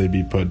else they'd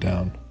be put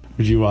down?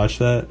 Would you watch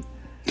that?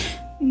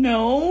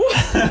 No.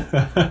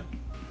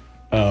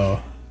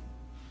 Oh.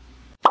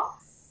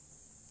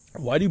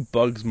 Why do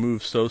bugs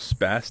move so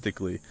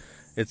spastically?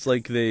 It's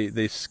like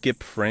they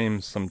skip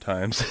frames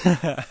sometimes.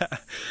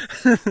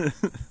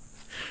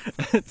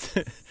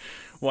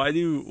 Why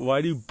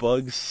do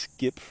bugs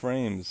skip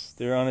frames?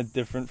 They're on a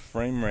different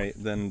frame rate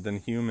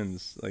than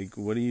humans. Like,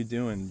 what are you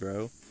doing,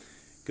 bro?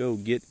 Go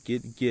get.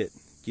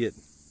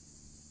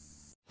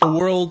 A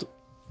world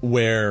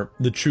where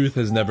the truth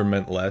has never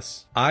meant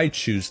less, I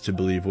choose to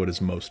believe what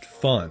is most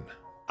fun.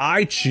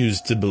 I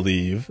choose to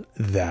believe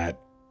that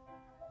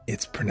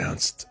it's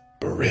pronounced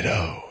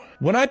burrito.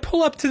 When I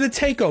pull up to the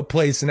takeout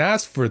place and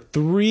ask for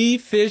 3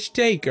 fish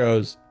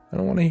tacos, I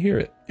don't want to hear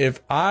it.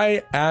 If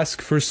I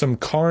ask for some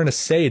carne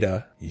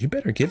asada, you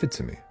better give it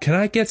to me. Can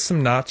I get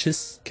some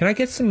nachos?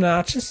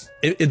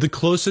 The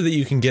closer that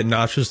you can get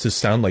nachos to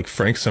sound like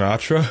Frank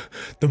Sinatra,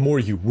 the more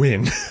you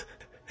win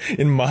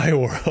in my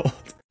world.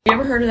 You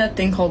ever heard of that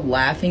thing called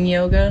laughing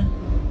yoga?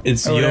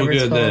 It's Or whatever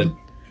yoga it's that called.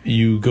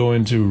 you go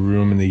into a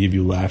room and they give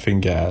you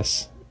laughing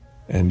gas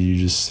and you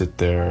just sit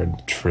there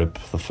and trip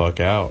the fuck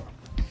out.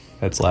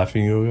 That's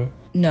laughing yoga?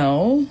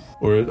 No.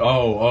 Or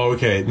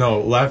okay.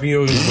 No, laughing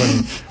yoga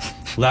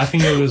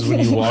is when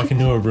you walk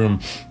into a room,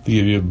 they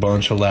give you a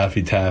bunch of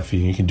Laffy Taffy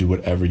and you can do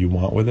whatever you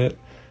want with it.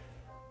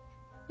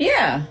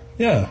 Yeah.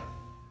 Yeah.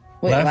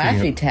 Wait,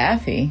 Laughing Laffy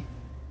Taffy.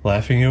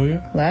 Laughing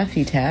yoga?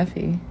 Laffy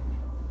Taffy.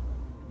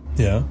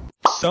 Yeah.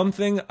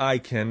 Something I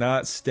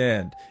cannot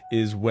stand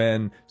is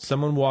when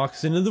someone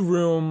walks into the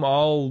room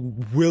all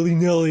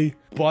willy-nilly,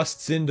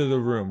 busts into the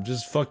room,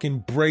 just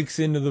fucking breaks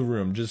into the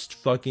room, just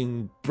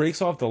fucking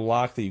breaks off the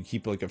lock that you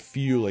keep like a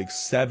few, like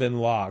 7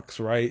 locks,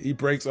 right? He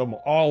breaks them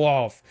all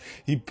off.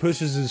 He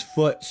pushes his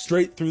foot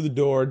straight through the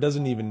door,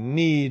 doesn't even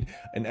need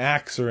an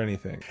axe or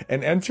anything,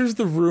 and enters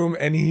the room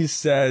and he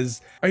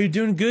says, "Are you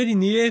doing good? You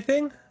need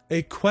anything?"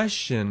 A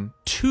question,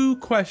 2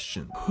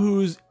 questions,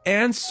 whose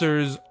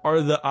answers are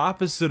the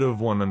opposite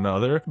of one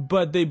another,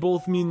 but they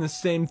both mean the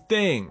same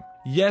thing.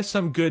 Yes,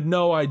 I'm good.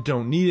 No, I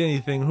don't need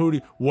anything.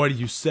 What do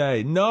you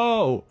say?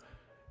 No.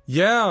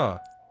 Yeah,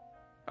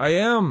 I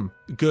am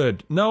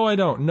good. No, I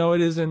don't. No,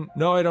 it isn't.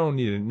 No, I don't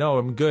need it. No,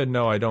 I'm good.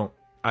 No, I don't.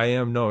 I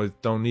am. No, I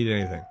don't need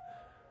anything.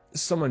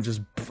 Someone just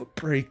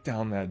break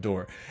down that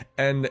door.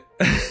 And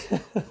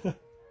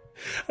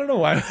I don't know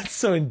why I went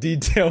so in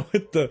detail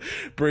with the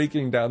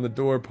breaking down the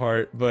door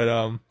part, but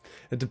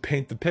had to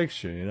paint the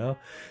picture, you know?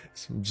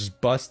 So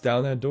just bust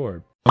down that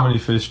door. How many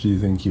fish do you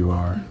think you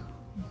are?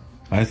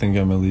 I think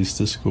I'm at least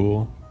a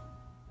school.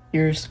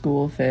 You're a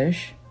school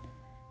fish.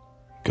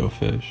 Go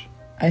fish.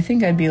 I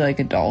think I'd be like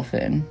a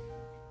dolphin.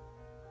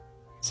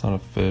 It's not a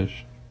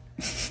fish.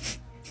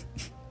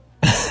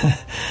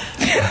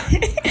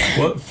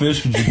 What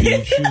fish would you be?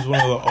 You'd choose one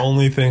of the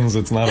only things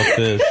that's not a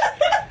fish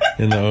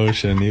in the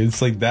ocean.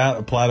 It's like that,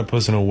 a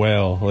platypus and a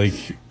whale.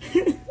 Like,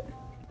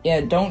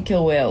 Yeah, don't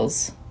kill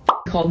whales.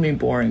 You called me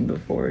boring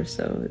before,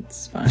 so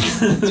it's fine.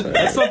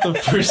 That's not the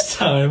first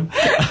time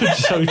I've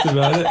joked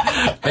about it.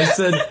 I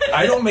said,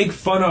 I don't make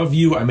fun of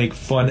you, I make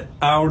fun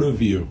out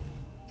of you.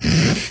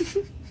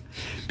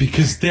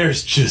 Because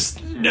there's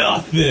just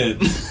nothing.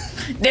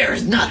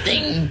 There's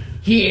nothing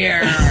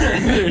here.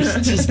 There's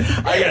just,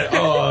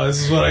 this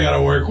is what I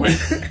gotta work with.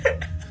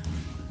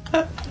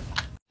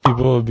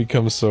 People have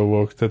become so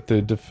woke that they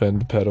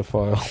defend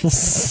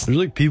pedophiles. There's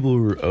like people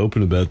who are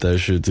open about that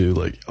shit too.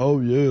 Like, oh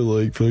yeah,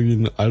 like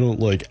fucking, I don't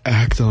like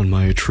act on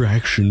my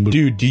attraction, but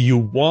dude, do you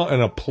want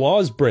an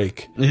applause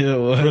break yeah,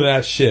 what? for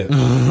that shit?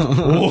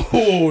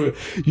 Whoa,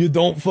 you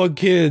don't fuck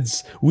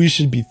kids. We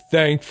should be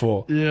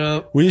thankful.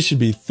 Yeah, we should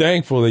be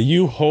thankful that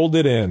you hold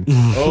it in.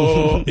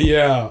 Oh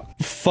yeah,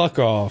 fuck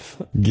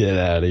off. Get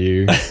out of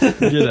here.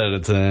 Get out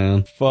of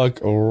town.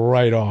 Fuck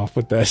right off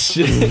with that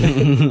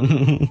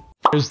shit.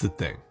 Here's the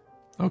thing,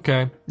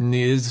 okay?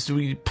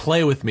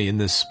 Play with me in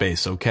this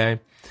space, okay?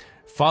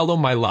 Follow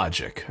my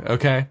logic,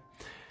 okay?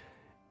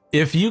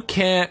 If you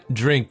can't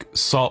drink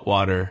salt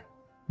water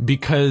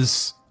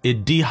because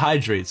it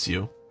dehydrates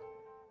you,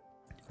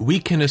 we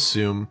can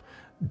assume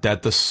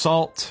that the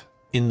salt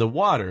in the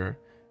water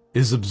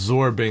is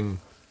absorbing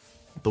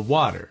the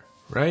water,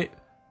 right?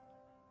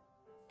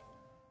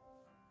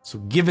 So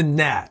given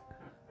that,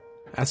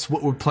 that's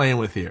what we're playing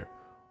with here.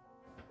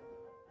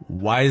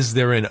 Why is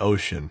there an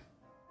ocean?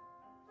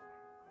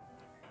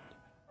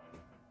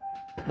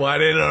 Why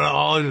didn't it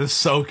all just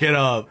soak it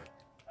up?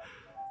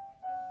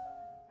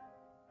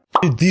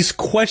 Dude, these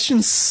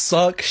questions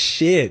suck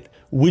shit.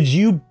 Would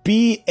you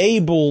be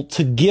able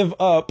to give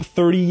up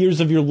 30 years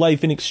of your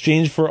life in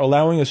exchange for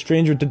allowing a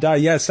stranger to die?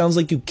 Yeah, it sounds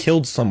like you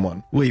killed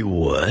someone. Wait,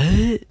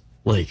 what?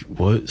 Like,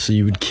 what? So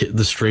you would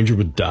the stranger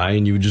would die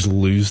and you would just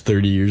lose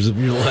 30 years of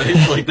your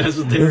life? Like, that's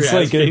what they were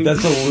asking?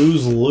 That's a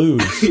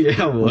lose-lose.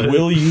 Yeah, what?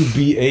 Will you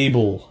be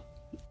able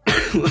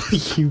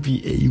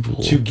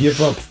to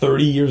give up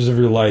 30 years of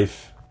your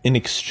life in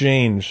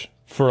exchange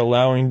for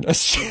allowing a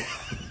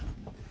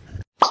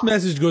This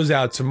message goes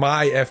out to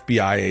my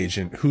FBI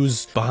agent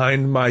who's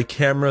behind my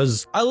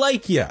cameras. I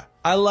like ya.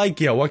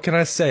 What can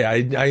I say?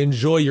 I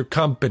enjoy your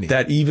company.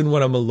 That even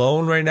when I'm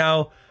alone right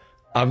now,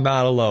 I'm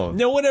not alone.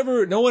 No one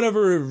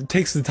ever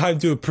takes the time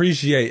to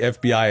appreciate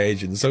FBI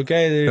agents,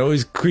 okay? They're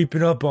always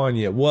creeping up on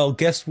you. Well,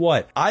 guess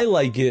what? I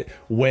like it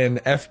when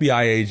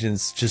FBI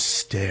agents just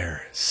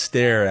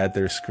stare at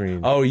their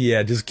screen. Oh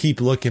yeah, just keep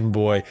looking,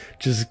 boy.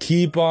 Just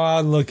keep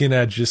on looking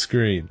at your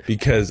screen,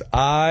 because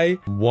I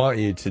want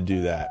you to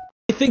do that.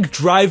 I think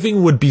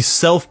driving would be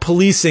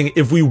self-policing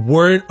if we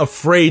weren't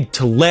afraid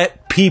to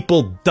let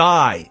people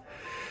die.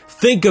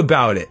 Think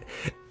about it.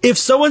 If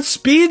someone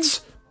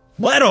speeds,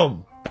 let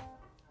them.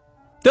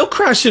 They'll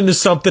crash into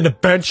something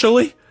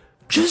eventually.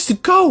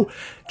 Just go.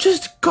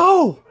 Just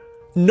go.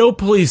 No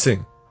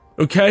policing.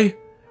 Okay?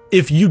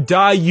 If you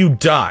die, you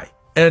die.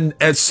 And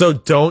so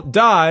don't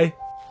die.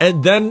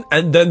 And then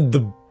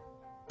the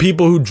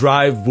people who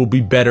drive will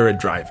be better at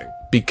driving,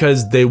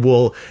 because they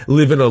will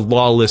live in a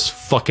lawless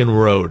fucking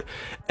road.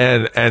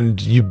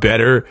 And you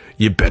better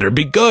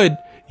be good.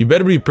 You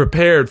better be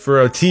prepared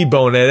for a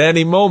T-bone at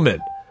any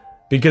moment,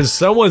 because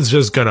someone's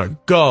just gonna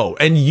go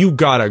and you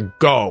gotta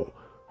go.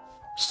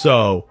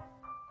 So,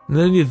 and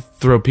then you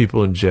throw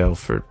people in jail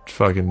for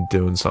fucking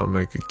doing something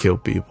that could kill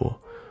people.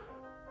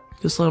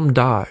 Just let them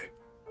die.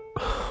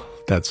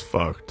 That's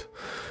fucked.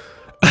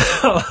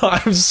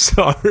 I'm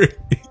sorry.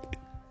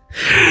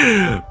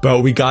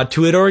 But we got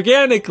to it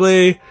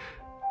organically.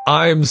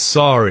 I'm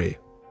sorry.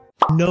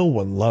 No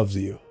one loves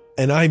you.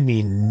 And I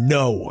mean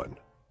no one.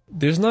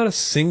 There's not a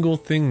single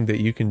thing that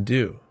you can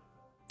do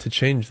to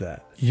change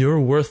that. You're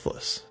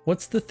worthless.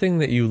 What's the thing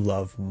that you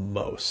love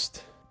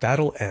most?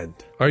 That'll end.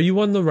 Are you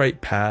on the right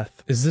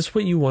path? Is this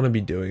what you want to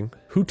be doing?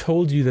 Who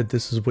told you that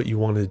this is what you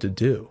wanted to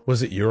do?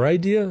 Was it your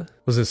idea?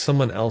 Was it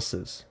someone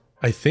else's?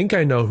 I think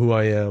I know who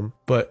I am,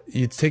 but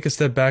you take a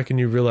step back and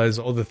you realize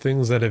all the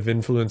things that have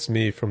influenced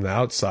me from the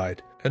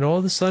outside, and all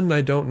of a sudden I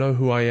don't know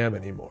who I am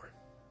anymore.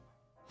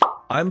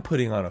 I'm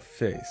putting on a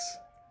face.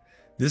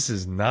 This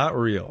is not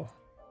real.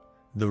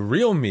 The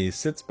real me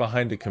sits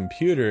behind a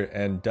computer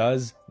and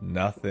does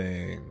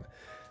nothing.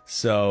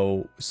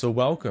 So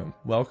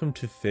welcome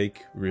to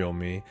fake real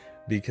me,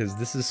 because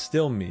this is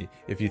still me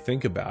if you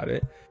think about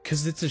it,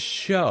 because it's a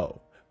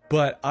show,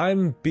 but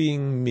I'm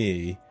being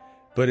me,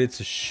 but it's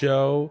a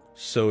show,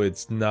 so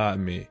it's not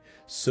me.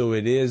 So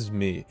it is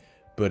me,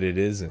 but it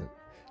isn't,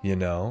 you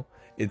know?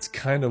 It's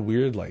kind of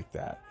weird like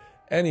that.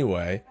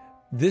 Anyway,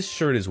 this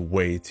shirt is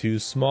way too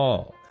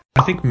small.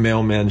 I think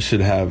mailmen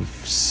should have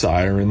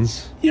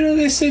sirens. You know,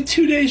 they say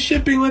 2-day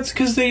shipping, that's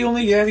because they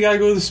only gotta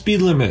go the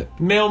speed limit.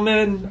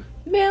 Mailmen.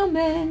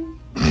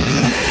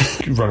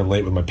 You're running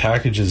late with my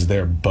packages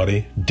there,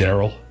 buddy.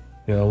 Daryl.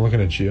 You know, I'm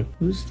looking at you.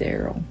 Who's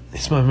Daryl?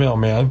 He's my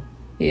mailman.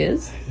 He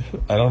is?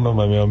 I don't know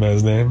my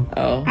mailman's name.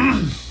 Oh.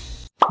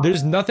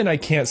 There's nothing I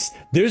can't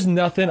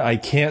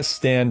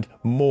stand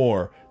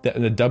more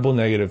than a double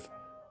negative.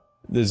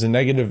 There's a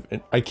negative.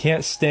 I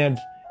can't stand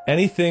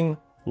anything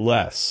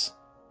less.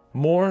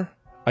 More.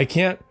 I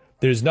can't.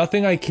 There's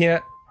nothing I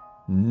can't.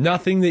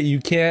 Nothing that you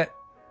can't.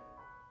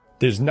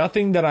 There's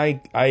nothing that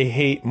I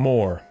hate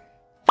more.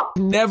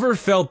 Never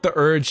felt the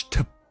urge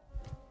to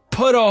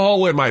put a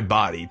hole in my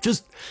body.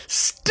 Just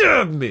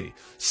stab me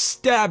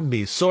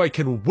so I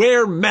can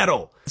wear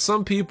metal.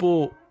 Some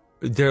people,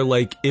 they're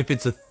like, if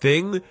it's a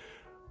thing,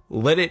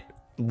 let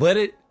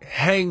it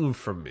hang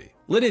from me.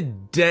 Let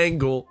it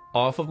dangle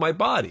off of my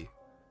body.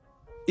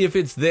 If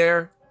it's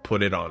there,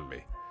 put it on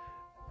me.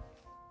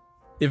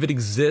 If it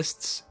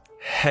exists,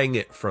 hang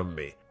it from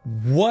me.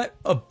 What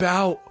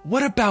about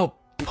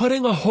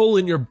putting a hole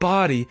in your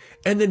body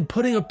and then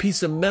putting a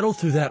piece of metal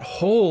through that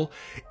hole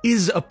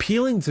is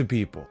appealing to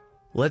people?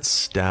 Let's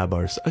stab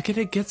ourselves. Okay,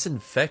 it gets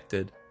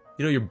infected.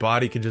 You know, your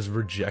body can just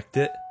reject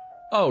it.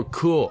 Oh,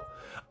 cool.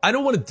 I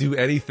don't want to do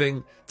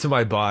anything to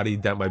my body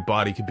that my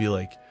body could be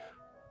like,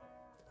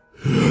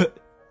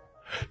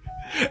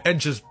 and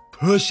just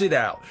push it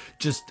out.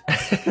 Just,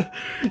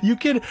 you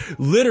could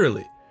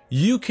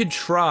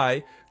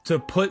try to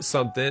put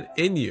something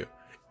in you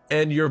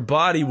and your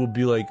body will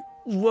be like,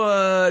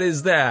 what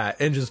is that?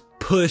 And just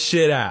push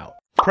it out.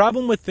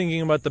 Problem with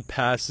thinking about the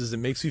past is it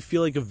makes you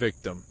feel like a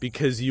victim,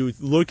 because you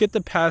look at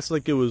the past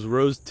like it was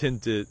rose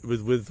tinted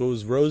with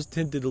those rose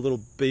tinted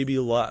little baby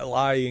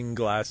lying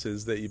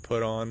glasses that you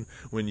put on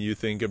when you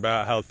think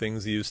about how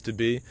things used to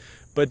be.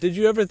 But did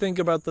you ever think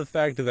about the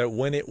fact that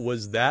when it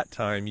was that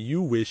time,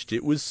 you wished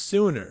it was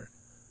sooner?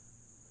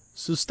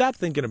 So stop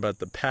thinking about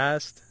the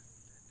past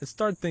and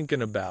start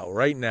thinking about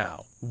right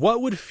now.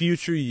 What would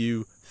future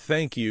you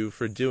thank you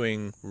for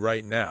doing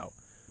right now?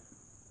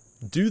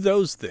 Do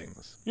those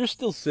things. You're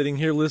still sitting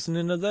here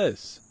listening to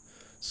this,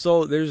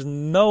 so there's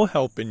no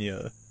helping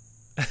you.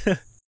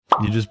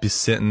 You just be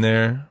sitting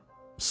there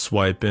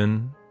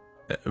swiping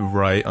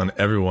right on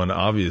everyone,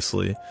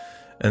 obviously,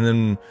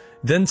 and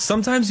then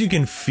sometimes you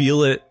can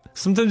feel it.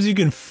 Sometimes you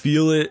can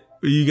feel it.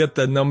 You get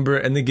the number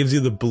and it gives you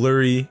the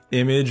blurry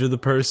image of the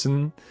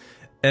person,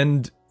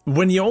 and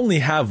when you only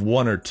have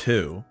one or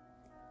two,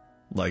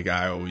 like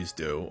I always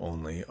do,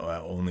 only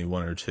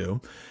one or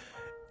two,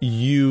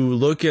 you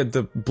look at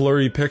the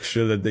blurry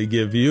picture that they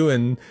give you,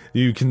 and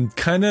you can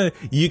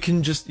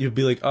you'll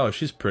be like, oh,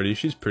 she's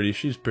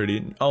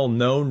pretty. Oh,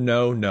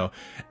 no.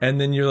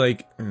 And then you're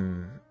like,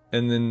 and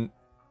then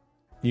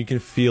you can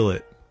feel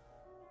it.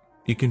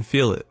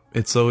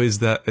 It's always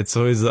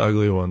the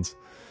ugly ones.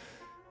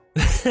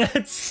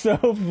 That's so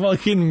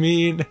fucking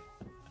mean.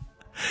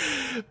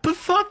 But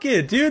fuck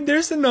it, dude.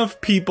 There's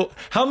enough people.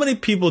 How many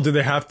people do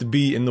there have to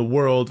be in the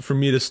world for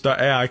me to start?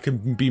 Yeah, I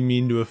can be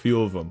mean to a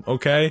few of them,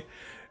 okay?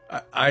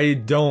 I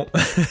don't.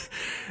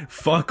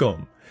 Fuck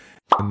them.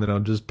 And then I'll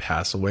just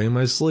pass away in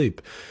my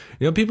sleep.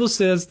 You know, people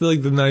say that's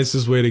like the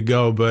nicest way to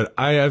go, but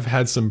I have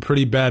had some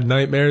pretty bad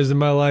nightmares in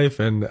my life,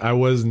 and I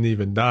wasn't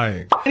even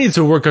dying. I need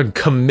to work on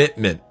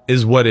commitment,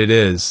 is what it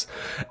is.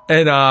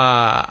 And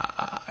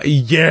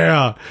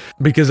yeah,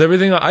 because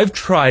I've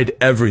tried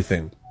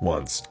everything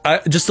once,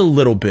 just a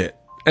little bit,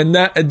 and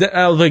that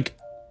I was like,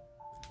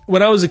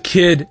 when I was a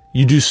kid,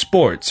 you do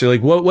sports. You're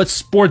like, what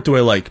sport do I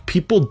like?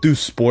 People do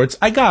sports.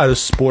 I got a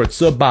sports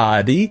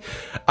body.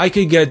 I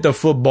could get the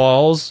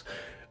footballs.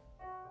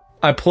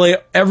 I play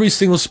every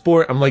single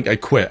sport. I'm like, I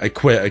quit.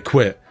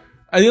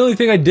 The only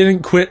thing I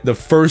didn't quit, the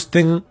first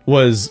thing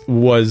was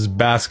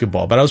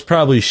basketball, but I was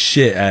probably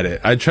shit at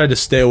it. I tried to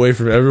stay away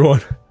from everyone.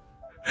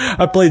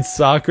 I played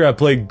soccer. I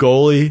played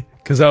goalie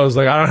because I was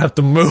like, I don't have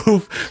to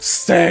move.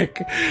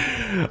 Sick.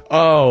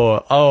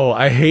 Oh,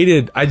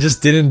 I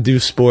just didn't do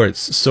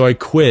sports. So I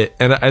quit.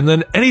 And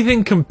then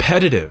anything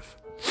competitive,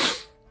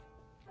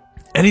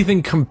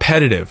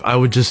 I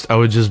would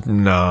just,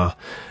 nah,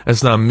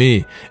 that's not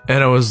me.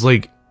 And I was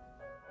like,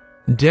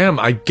 damn,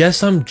 I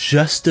guess I'm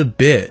just a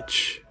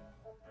bitch.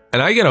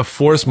 And I gotta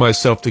force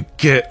myself to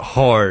get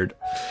hard.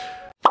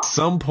 At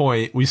some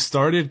point, we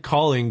started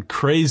calling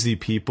crazy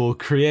people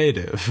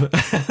creative.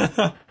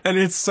 And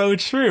it's so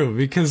true,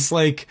 because,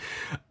 like,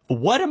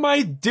 what am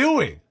I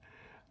doing?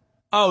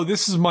 Oh,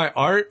 this is my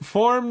art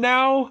form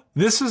now?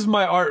 This is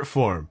my art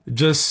form.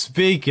 Just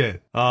speaking.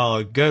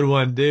 Oh, good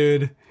one,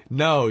 dude.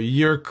 No,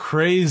 you're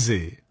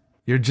crazy.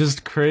 You're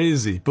just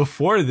crazy.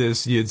 Before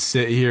this, you'd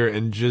sit here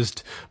and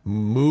just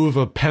move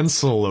a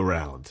pencil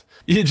around.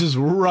 You just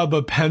rub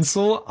a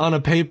pencil on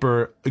a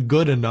paper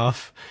good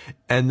enough,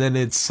 and then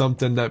it's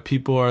something that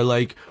people are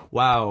like,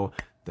 wow,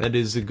 that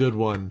is a good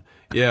one.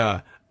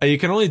 Yeah. You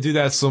can only do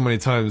that so many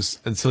times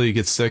until you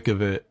get sick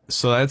of it.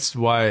 So that's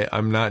why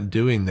I'm not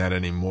doing that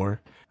anymore.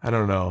 I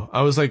don't know.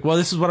 I was like, well,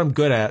 this is what I'm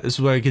good at. This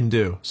is what I can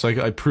do. So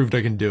I proved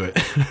I can do it.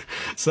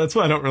 So that's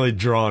why I don't really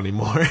draw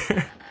anymore.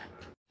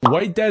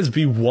 White dads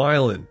be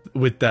wildin'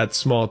 with that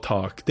small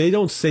talk. They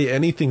don't say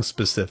anything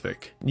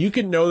specific. You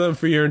can know them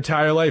for your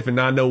entire life and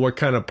not know what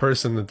kind of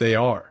person that they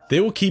are.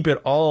 They will keep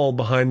it all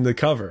behind the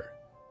cover.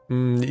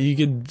 You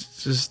could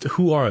just,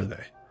 who are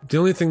they? The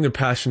only thing they're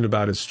passionate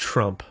about is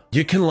Trump.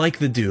 You can like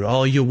the dude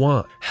all you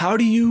want. How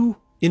do you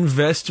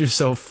invest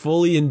yourself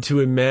fully into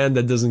a man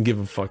that doesn't give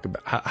a fuck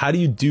about? How do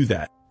you do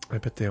that? I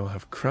bet they all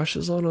have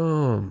crushes on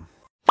him.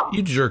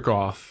 You jerk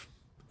off.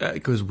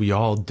 Because we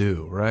all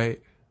do,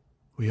 right?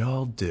 We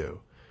all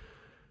do.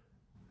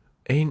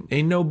 Ain't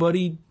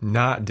nobody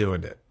not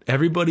doing it.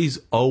 Everybody's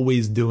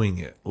always doing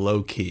it,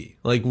 low key.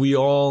 Like, we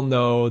all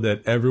know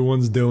that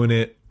everyone's doing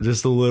it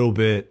just a little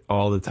bit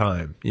all the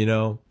time, you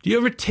know? Do you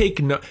ever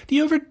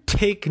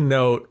take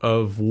note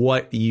of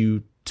what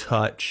you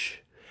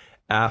touch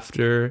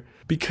after?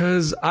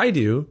 Because I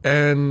do.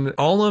 And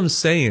all I'm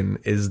saying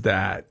is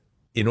that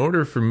in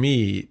order for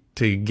me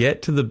to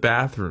get to the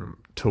bathroom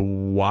to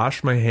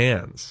wash my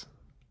hands,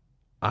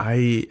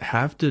 I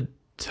have to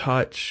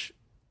touch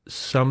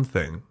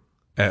something,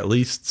 at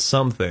least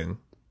something.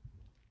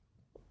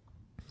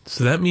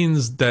 So that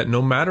means that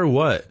no matter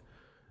what,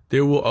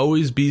 there will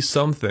always be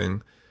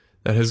something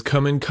that has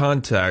come in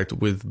contact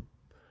with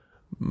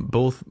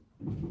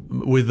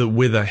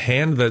a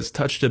hand that's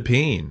touched a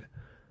peen.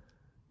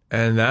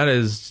 And that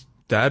is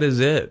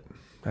it.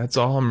 That's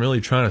all I'm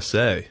really trying to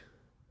say.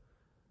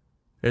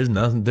 There's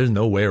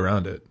no way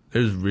around it.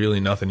 There's really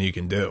nothing you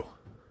can do.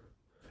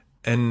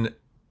 And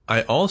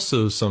I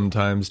also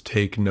sometimes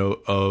take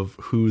note of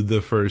who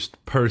the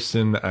first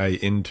person I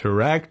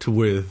interact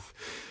with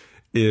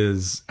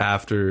is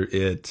after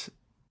it.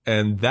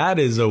 And that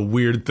is a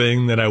weird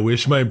thing that I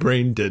wish my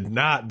brain did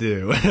not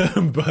do,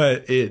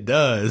 but it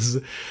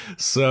does.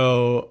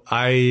 So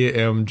I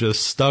am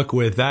just stuck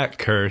with that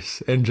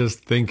curse and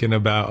just thinking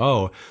about,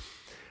 oh,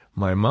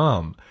 my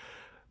mom.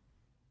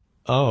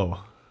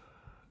 Oh,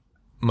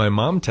 my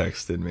mom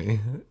texted me.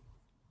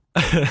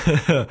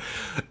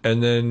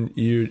 And then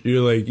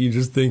you're like, you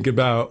just think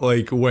about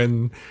like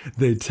when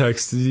they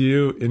texted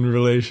you in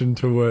relation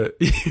to what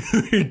you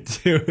were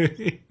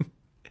doing.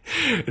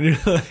 And you're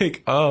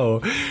like,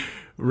 oh,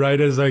 right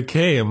as I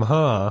came,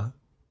 huh?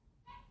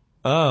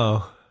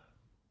 Oh,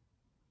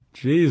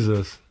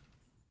 Jesus.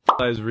 I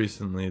realized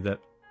recently that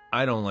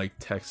I don't like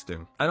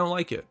texting. I don't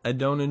like it. I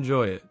don't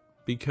enjoy it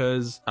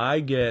because I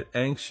get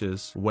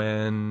anxious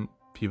when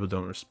people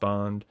don't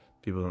respond.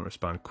 People don't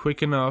respond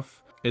quick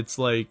enough. It's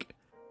like,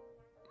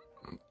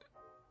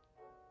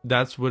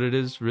 that's what it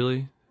is,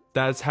 really.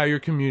 That's how you're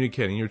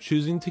communicating. You're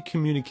choosing to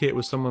communicate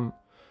with someone,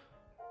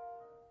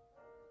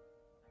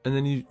 and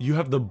then you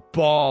have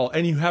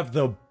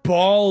the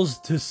balls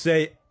to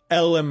say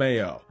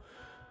LMAO.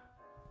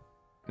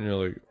 And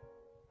you're like,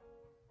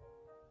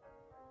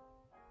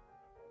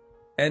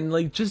 and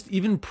like, just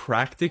even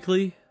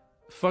practically,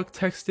 fuck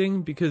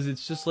texting, because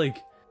it's just like,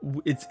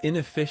 it's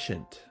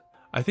inefficient.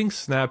 I think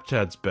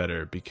Snapchat's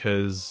better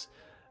because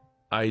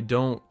I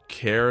don't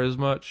care as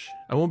much.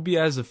 I won't be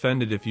as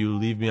offended if you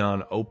leave me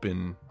on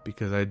open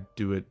because I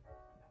do it.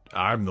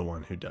 I'm the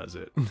one who does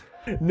it.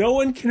 No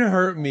one can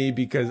hurt me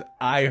because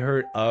I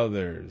hurt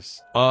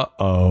others.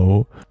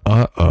 Uh-oh.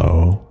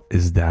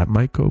 Is that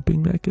my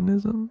coping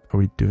mechanism? Are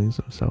we doing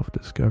some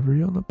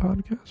self-discovery on the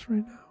podcast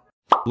right now?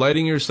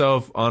 Lighting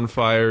yourself on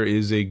fire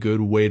is a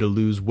good way to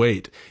lose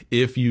weight.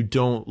 If you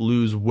don't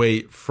lose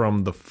weight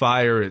from the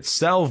fire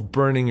itself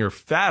burning your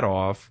fat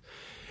off,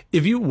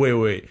 if you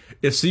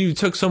if so you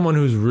took someone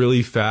who's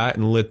really fat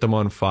and lit them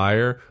on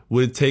fire,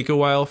 would it take a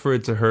while for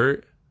it to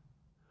hurt?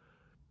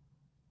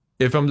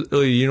 If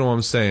you know what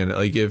I'm saying,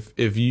 like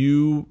if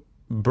you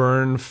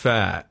burn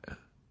fat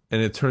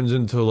and it turns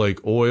into like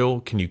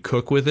oil, can you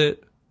cook with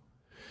it?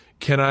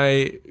 Can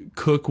I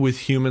cook with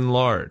human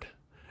lard?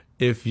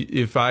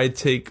 If I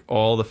take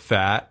all the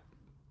fat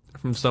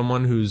from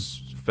someone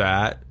who's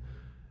fat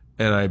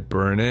and I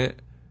burn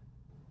it,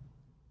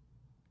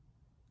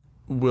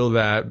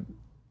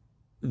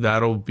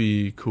 that'll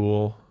be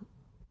cool.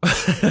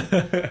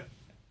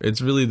 It's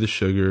really the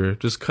sugar.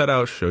 Just cut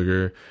out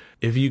sugar.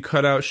 If you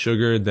cut out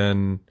sugar,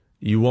 then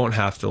you won't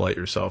have to light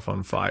yourself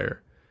on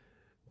fire.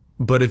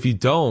 But if you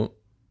don't,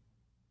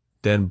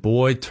 then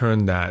boy,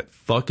 turn that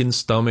fucking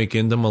stomach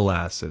into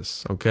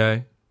molasses,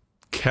 okay?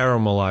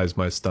 Caramelize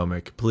my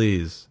stomach,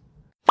 please.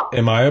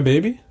 Am I a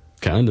baby?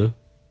 Kinda.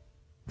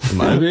 Am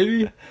I a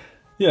baby?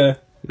 Yeah.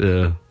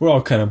 Yeah. We're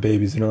all kind of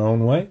babies in our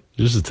own way.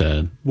 Just a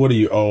tad. What are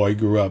you? Oh, I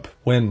grew up.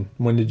 When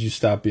did you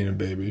stop being a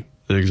baby?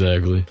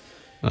 Exactly.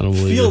 I don't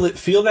believe it.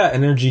 Feel that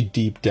energy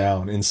deep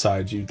down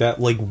inside you. That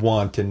like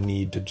want and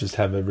need to just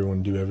have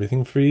everyone do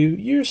everything for you.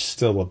 You're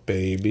still a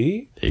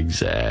baby.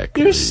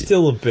 Exactly. You're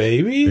still a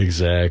baby.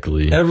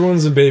 Exactly.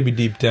 Everyone's a baby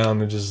deep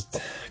down. It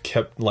just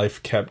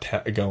life kept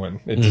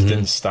going. It just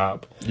didn't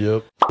stop.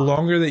 Yep. The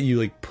longer that you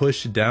like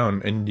push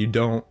down and you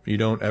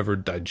don't ever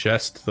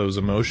digest those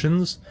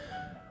emotions,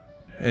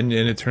 and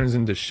it turns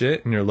into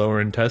shit in your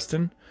lower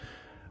intestine,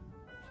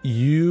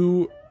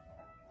 you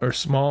are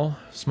small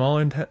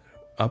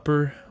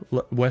upper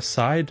west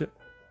side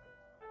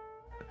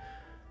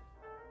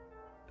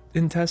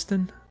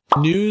intestine.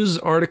 News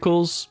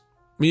articles,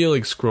 me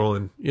like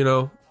scrolling, you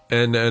know,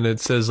 and it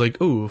says like,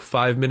 oh,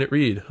 5-minute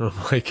read. I'm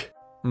like,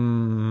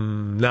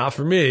 not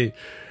for me.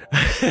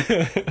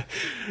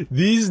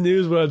 These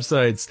news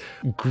websites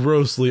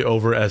grossly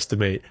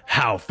overestimate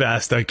how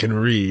fast I can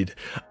read.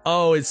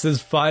 Oh, it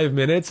says 5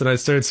 minutes, and I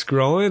start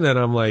scrolling, and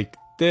I'm like,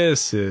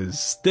 this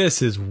is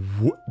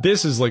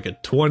like a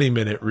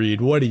 20-minute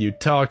read. What are you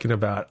talking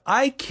about?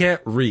 I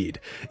can't read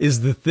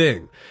is the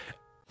thing.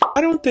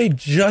 Why don't they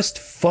just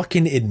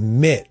fucking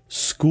admit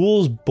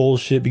school's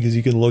bullshit because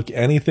you can look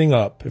anything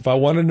up? If I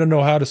wanted to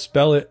know how to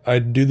spell it,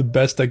 I'd do the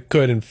best I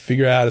could and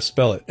figure out how to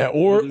spell it.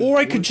 Or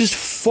I could just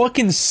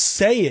fucking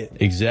say it.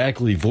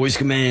 Exactly. Voice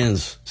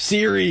commands.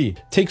 Siri.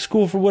 Take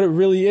school for what it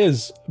really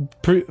is.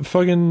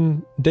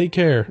 Fucking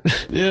daycare.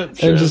 Yep.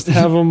 And just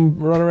have them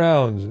run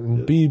around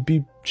and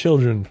be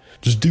children.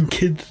 Just do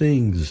kid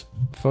things.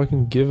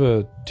 Fucking give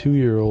a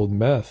 2-year-old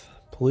meth,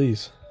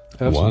 please.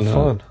 Have Why some not?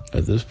 fun.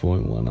 At this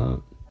point, why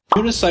not?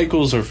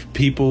 Unicycles are for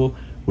people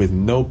with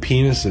no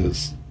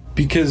penises.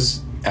 Because,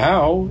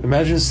 ow,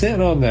 imagine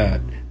sitting on that.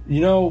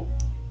 You know,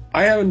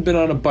 I haven't been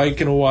on a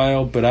bike in a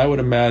while, but I would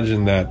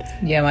imagine that.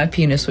 Yeah, my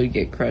penis would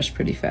get crushed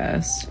pretty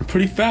fast.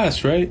 Pretty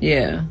fast, right?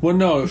 Yeah. Well,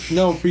 no,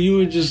 for you,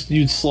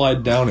 you'd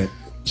slide down it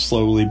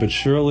slowly but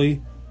surely.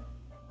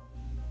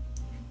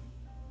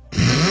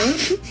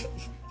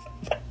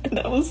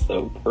 That was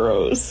so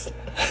gross.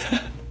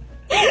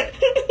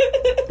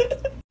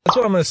 That's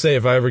what I'm gonna say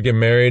if I ever get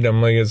married. I'm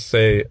gonna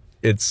say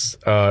it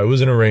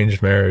was an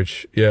arranged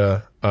marriage.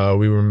 Yeah,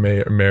 we were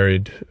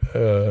married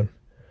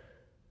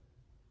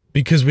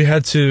because we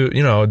had to,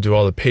 do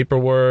all the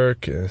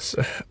paperwork. It's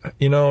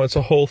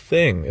a whole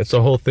thing. It's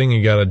a whole thing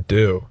you gotta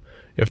do.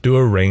 You have to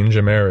arrange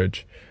a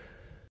marriage.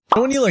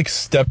 When you like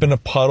step in a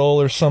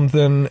puddle or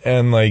something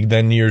and like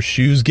then your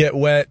shoes get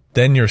wet,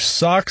 then your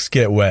socks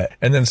get wet,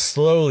 and then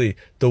slowly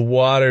the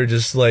water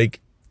just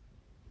like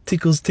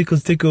tickle.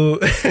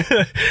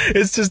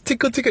 It's just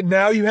tickle.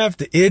 Now you have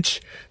to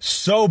itch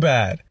so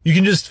bad. You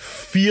can just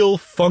feel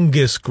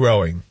fungus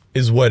growing.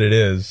 is what it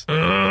is.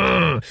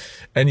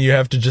 And you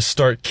have to just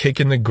start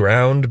kicking the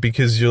ground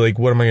because you're like,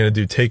 what am I going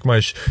to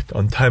do?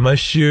 Untie my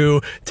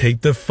shoe,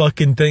 take the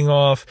fucking thing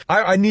off.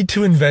 I need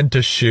to invent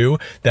a shoe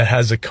that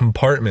has a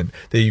compartment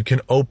that you can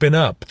open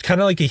up. It's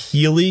kind of like a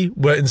Heeley,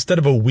 but instead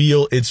of a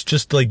wheel, it's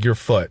just like your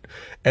foot.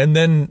 And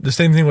then the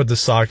same thing with the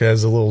sock. It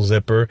has a little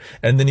zipper,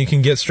 and then you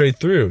can get straight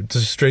through to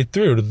straight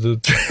through,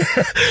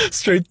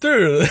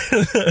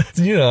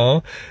 you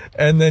know,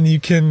 and then you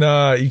can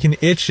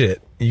itch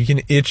it. You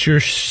can itch your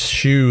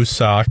shoe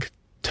sock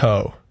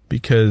toe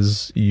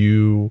because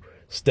you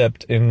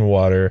stepped in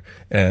water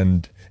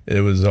and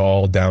it was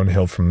all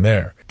downhill from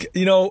there.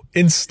 You know,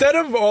 instead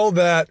of all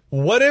that,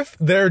 what if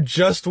they're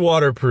just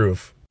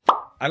waterproof?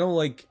 I don't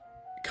like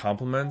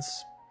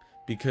compliments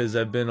because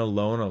I've been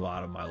alone a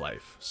lot of my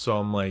life. So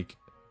I'm like,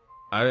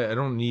 I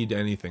don't need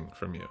anything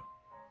from you.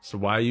 So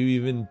why are you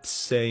even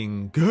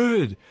saying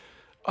good?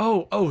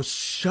 Oh,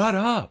 shut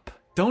up.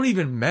 Don't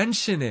even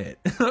mention it.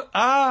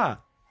 I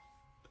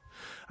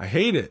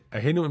hate it. I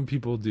hate it when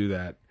people do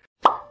that.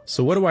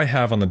 So what do I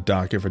have on the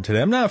docket for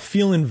today? I'm not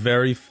feeling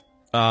very...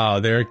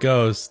 there it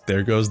goes.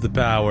 There goes the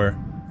power.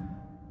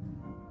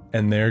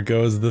 And there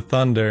goes the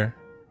thunder.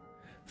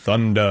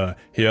 Thunder.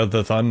 Hear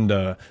the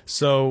thunder.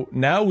 So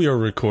now we are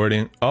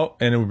recording. Oh,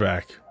 and we're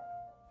back.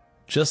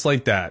 Just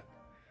like that.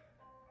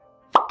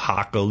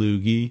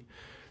 Hockaloogie.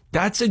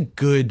 That's a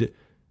good...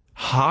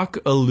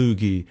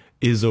 Hockaloogie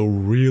is a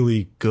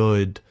really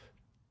good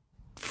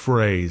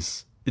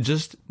phrase. It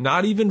just,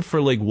 not even for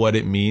like what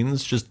it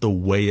means, just the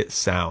way it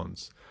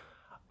sounds.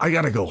 I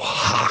gotta go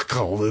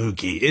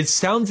hockaloogie. It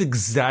sounds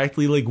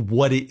exactly like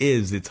what it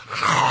is. It's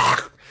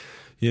hock,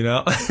 you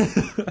know?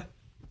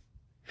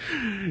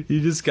 You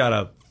just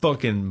gotta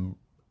fucking,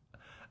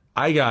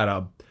 I got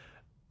a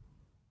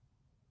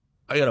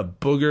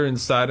booger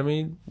inside of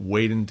me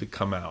waiting to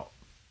come out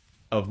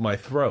of my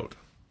throat.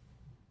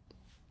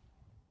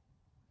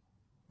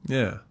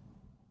 Yeah.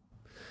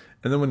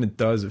 And then when it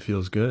does, it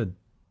feels good.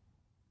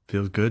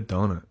 Feels good,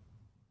 don't it?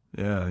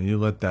 Yeah, you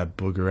let that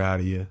booger out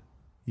of you.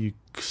 You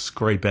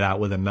scrape it out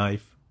with a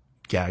knife.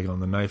 Gag on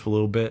the knife a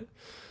little bit.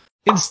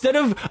 Instead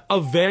of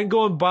a van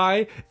going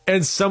by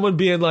and someone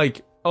being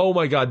like, oh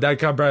my god, that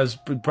guy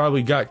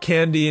probably got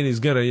candy and he's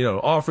gonna, you know,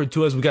 offer it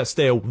to us. We gotta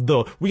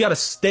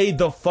stay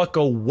the fuck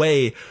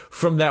away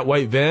from that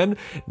white van.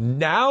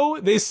 Now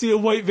they see a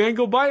white van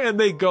go by and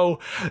they go,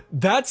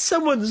 that's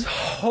someone's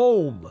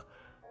home.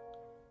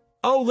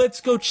 Oh, let's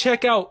go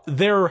check out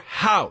their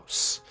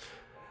house.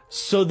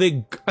 So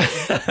they,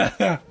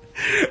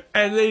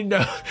 and they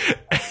know,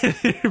 and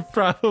they're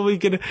probably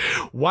gonna,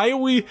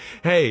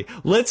 hey,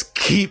 let's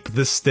keep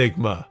the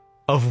stigma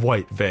of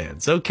white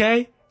vans,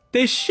 okay?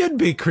 They should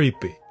be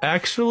creepy.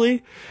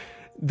 Actually,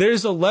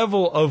 there's a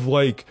level of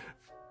like,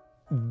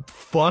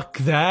 fuck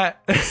that.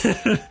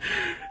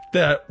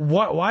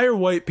 Why are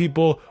white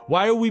people,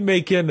 why are we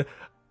making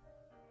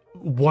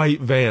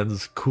white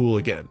vans cool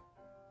again?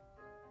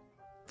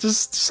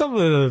 Just something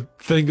to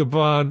think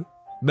upon,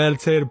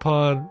 meditate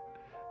upon.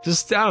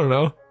 Just, I don't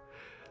know.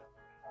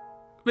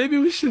 Maybe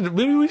we should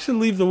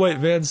leave the white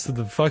vans to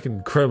the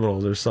fucking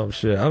criminals or some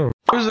shit. I don't know.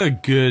 Here's a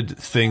good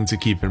thing to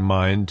keep in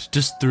mind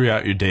just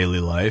throughout your daily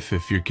life.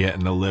 If you're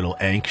getting a little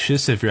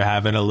anxious, if you're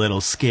having a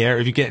little scare,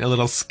 if you're getting a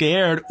little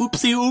scared,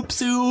 oopsie,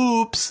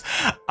 oopsie, oops.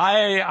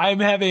 I'm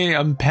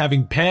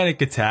having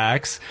panic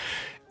attacks.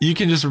 You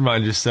can just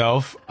remind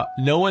yourself,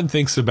 no one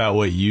thinks about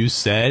what you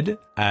said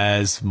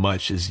as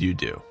much as you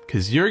do.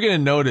 Because you're going to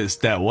notice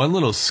that one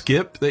little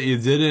skip that you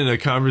did in a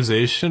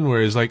conversation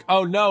where it's like,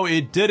 oh no,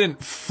 it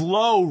didn't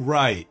flow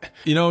right.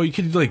 You know, you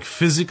could like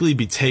physically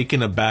be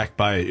taken aback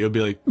by it. You'll be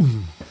like,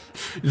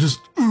 just,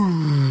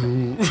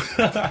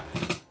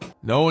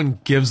 no one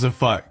gives a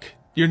fuck.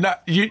 You're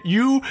not,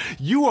 you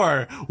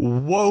are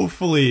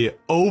woefully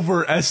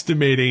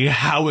overestimating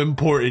how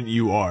important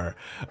you are.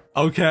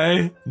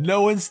 Okay?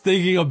 No one's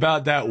thinking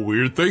about that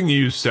weird thing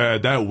you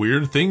said, that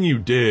weird thing you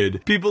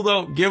did. People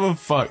don't give a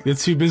fuck. They're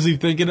too busy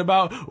thinking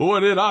about, what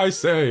did I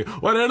say?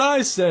 What did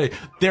I say?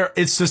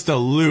 It's just a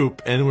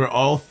loop and we're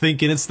all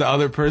thinking it's the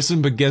other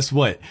person, but guess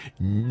what?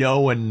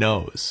 No one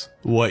knows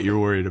what you're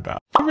worried about.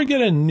 Ever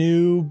get a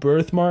new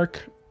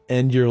birthmark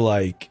and you're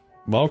like,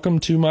 welcome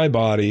to my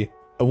body.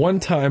 One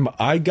time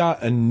I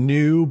got a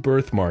new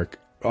birthmark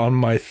on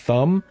my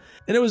thumb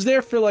and it was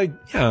there for like,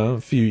 a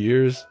few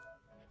years.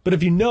 But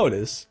if you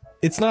notice,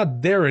 it's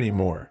not there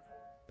anymore.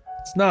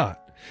 It's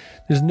not.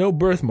 There's no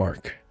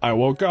birthmark. I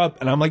woke up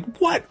and I'm like,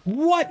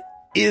 what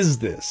is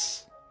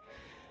this?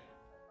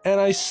 And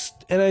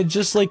I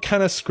just like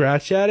kind of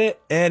scratch at it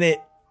and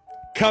it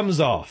comes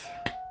off.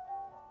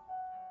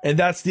 And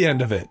that's the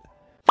end of it.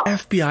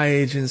 FBI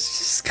agents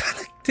just kind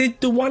of,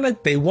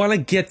 they want to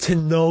get to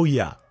know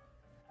ya.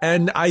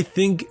 And I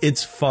think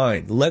it's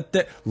fine. Let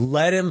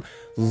him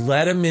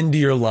into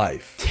your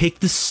life. Take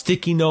the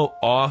sticky note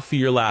off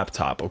your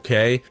laptop,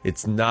 okay?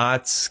 It's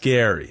not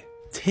scary.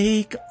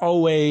 Take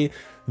away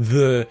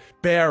the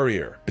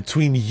barrier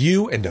between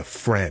you and a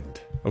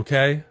friend,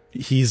 okay?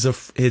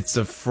 It's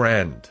a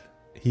friend.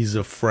 He's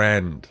a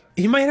friend.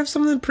 He might have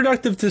something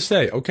productive to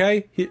say,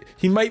 okay?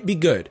 He might be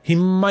good. He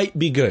might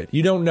be good.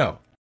 You don't know.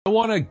 I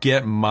want to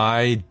get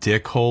my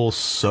dick hole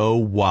so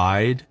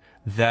wide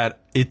that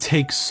it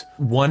takes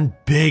one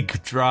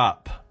big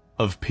drop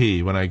of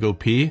pee when I go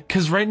pee.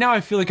 Because right now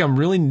I feel like I'm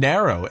really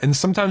narrow, and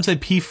sometimes I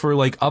pee for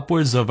like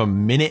upwards of a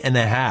minute and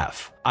a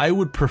half. I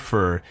would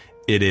prefer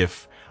it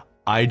if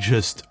I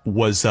just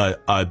was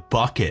a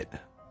bucket,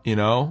 you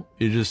know?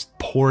 You just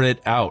pour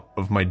it out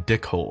of my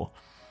dick hole.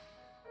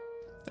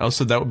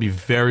 Also, that would be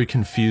very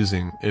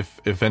confusing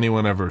if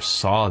anyone ever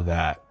saw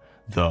that,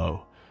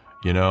 though,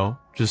 you know?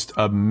 Just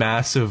a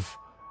massive...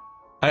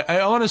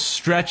 I want to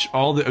stretch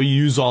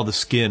use all the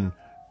skin,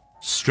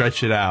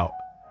 stretch it out,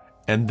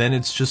 and then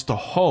it's just a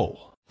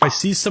hole. If I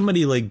see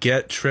somebody like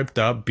get tripped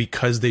up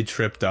because they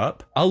tripped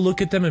up, I'll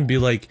look at them and be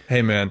like,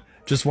 hey man,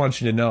 just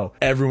want you to know,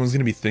 everyone's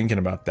gonna be thinking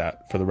about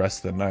that for the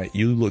rest of the night.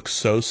 You look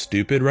so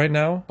stupid right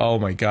now. Oh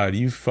my god,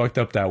 you fucked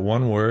up that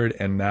one word,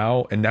 and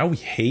now we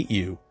hate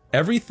you.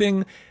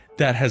 Everything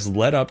that has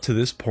led up to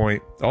this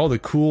point, all the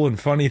cool and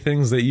funny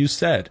things that you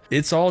said,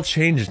 it's all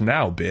changed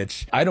now,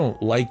 bitch. I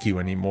don't like you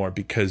anymore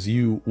because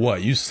you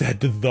said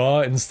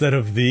the instead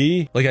of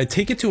the. Like, I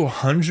take it to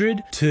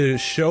 100 to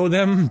show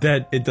them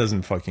that it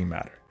doesn't fucking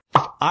matter.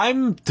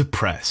 I'm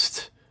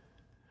depressed.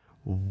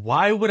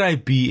 Why would I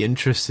be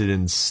interested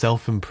in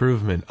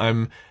self-improvement?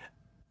 I'm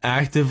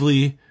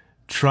actively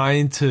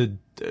trying to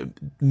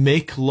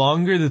make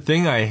longer the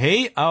thing I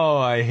hate. Oh,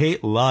 I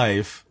hate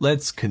life.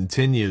 Let's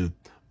continue.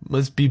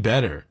 Let's be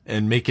better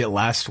and make it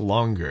last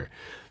longer.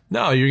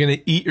 No, you're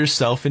gonna eat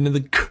yourself into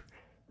the...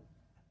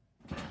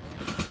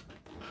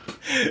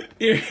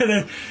 You're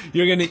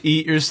gonna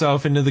eat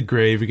yourself into the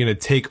grave. You're gonna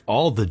take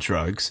all the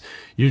drugs.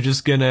 You're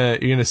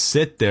gonna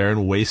sit there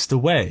and waste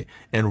away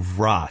and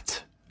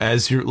rot.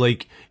 As you're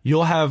like,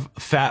 you'll have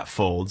fat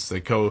folds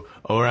that go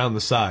around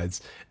the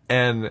sides,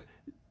 and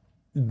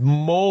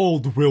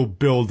mold will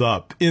build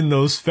up in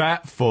those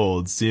fat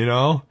folds, you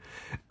know?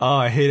 Oh,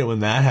 I hate it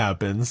when that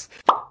happens.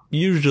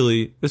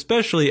 Usually,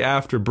 especially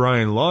after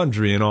Brian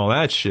Laundrie and all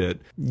that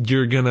shit,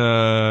 you're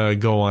gonna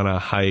go on a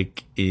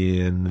hike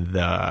in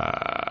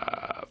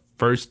the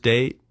first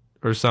date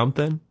or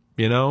something,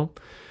 you know?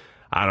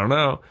 I don't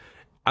know.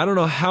 I don't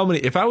know how many,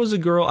 if I was a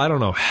girl, I don't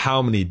know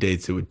how many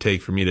dates it would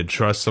take for me to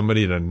trust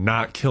somebody to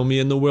not kill me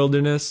in the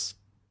wilderness.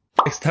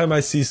 Next time I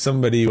see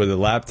somebody with a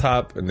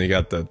laptop and they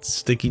got the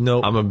sticky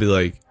note, I'm gonna be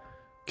like,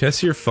 can I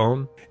see your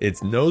phone?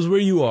 It knows where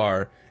you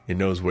are. It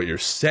knows what you're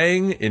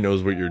saying. It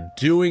knows what you're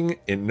doing.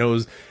 It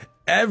knows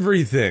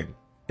everything.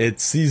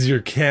 It sees your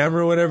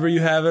camera whenever you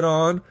have it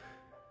on.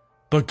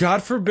 But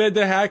God forbid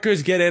the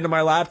hackers get into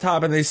my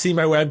laptop and they see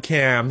my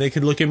webcam. They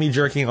could look at me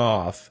jerking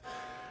off.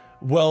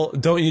 Well,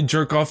 don't you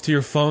jerk off to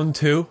your phone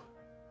too?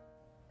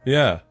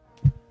 Yeah.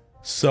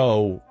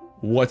 So,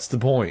 what's the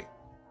point?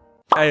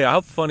 Hey,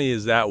 how funny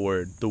is that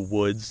word? The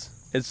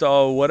woods. It's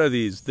all, what are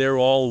these? They're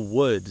all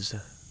woods.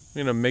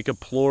 I'm gonna make a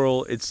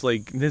plural. It's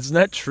like, it's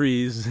not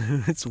trees,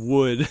 it's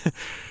wood.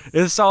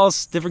 It's all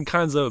different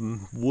kinds of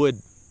wood.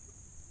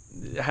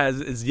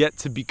 Is yet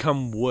to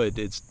become wood.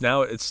 It's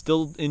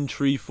still in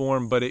tree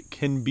form, but it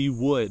can be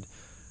wood.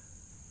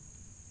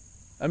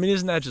 I mean,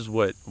 isn't that just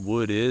what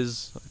wood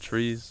is?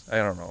 Trees? I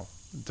don't know.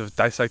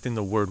 Dissecting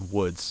the word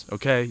woods,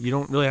 okay? You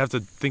don't really have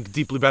to think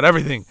deeply about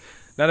everything.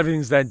 Not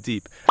everything's that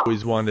deep.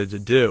 Always wanted to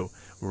do.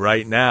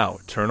 Right now,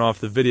 turn off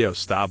the video.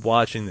 Stop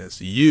watching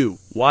this. You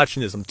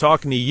watching this, I'm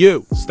talking to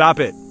you. Stop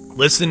it.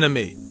 Listen to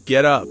me.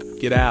 Get up.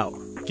 Get out.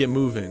 Get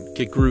moving.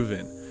 Get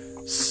grooving.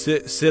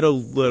 Sit a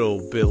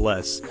little bit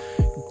less.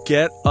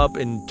 Get up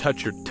and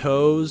touch your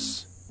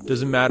toes.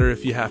 Doesn't matter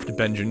if you have to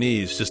bend your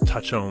knees. Just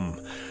touch them.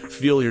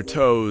 Feel your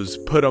toes.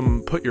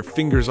 Put your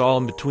fingers all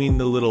in between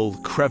the little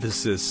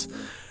crevices.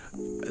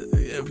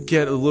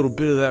 Get a little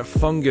bit of that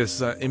fungus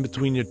in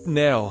between your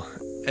nail.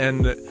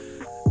 And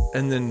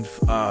then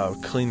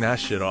clean that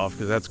shit off,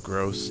 because that's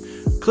gross.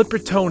 Clip your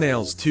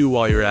toenails too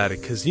while you're at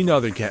it, because you know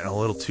they're getting a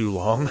little too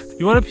long.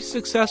 You want to be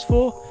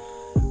successful?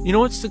 You know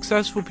what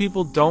successful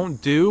people don't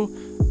do?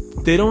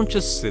 They don't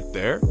just sit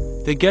there.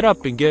 They get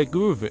up and get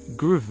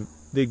grooving.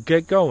 They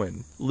get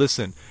going.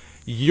 Listen,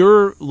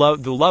 the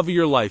love of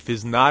your life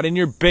is not in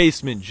your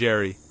basement,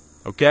 Jerry.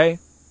 Okay?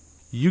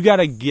 You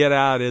gotta get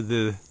out of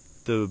you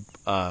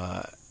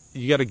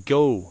gotta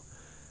go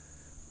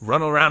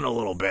run around a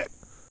little bit.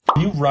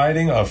 Are you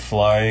riding a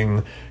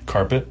flying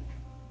carpet?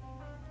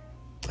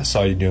 I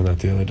saw you doing that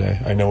the other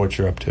day. I know what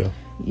you're up to.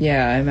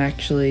 Yeah, I'm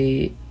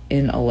actually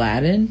in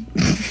Aladdin.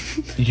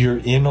 You're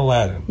in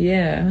Aladdin?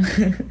 Yeah.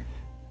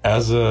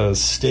 As a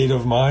state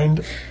of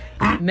mind?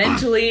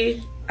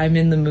 Mentally, I'm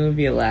in the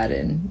movie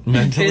Aladdin.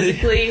 Mentally?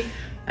 Physically,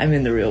 I'm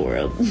in the real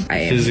world. I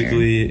am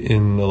physically here.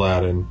 In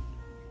Aladdin.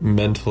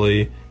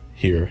 Mentally,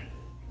 here.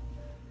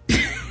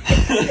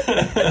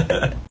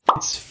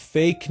 It's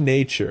fake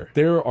nature.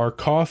 There are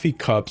coffee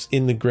cups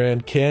in the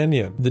Grand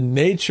Canyon. The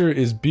nature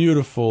is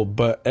beautiful,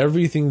 but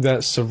everything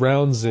that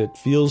surrounds it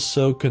feels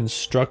so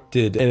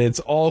constructed, and it's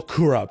all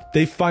corrupt.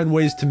 They find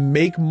ways to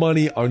make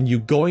money on you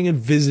going and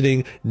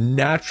visiting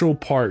natural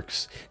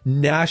parks,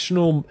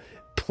 national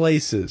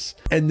places,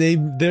 and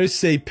they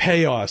say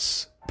pay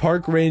us.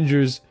 Park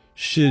rangers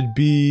should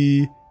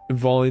be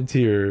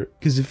volunteer,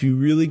 because if you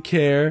really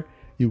care,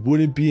 you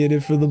wouldn't be in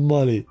it for the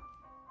money.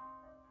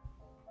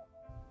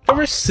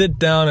 Ever sit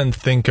down and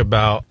think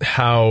about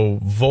how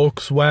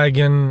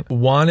Volkswagen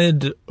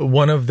wanted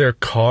one of their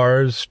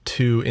cars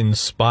to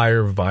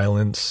inspire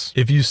violence?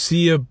 If you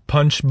see a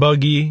punch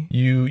buggy,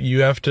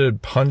 you have to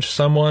punch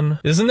someone.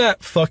 Isn't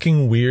that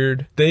fucking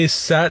weird? They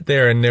sat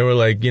there and they were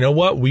like, you know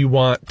what we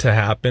want to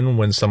happen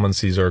when someone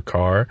sees our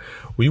car?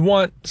 We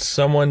want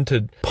someone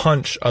to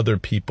punch other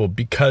people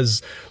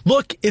because,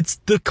 look, it's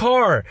the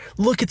car.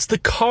 Look, it's the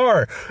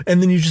car.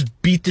 And then you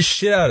just beat the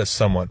shit out of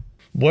someone.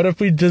 What if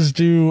we just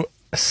do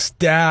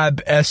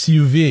stab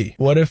SUV?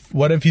 What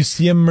if you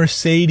see a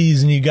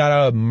Mercedes and you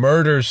gotta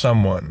murder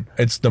someone?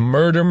 It's the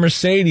murder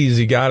Mercedes.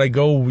 You gotta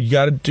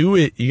do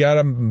it. You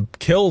gotta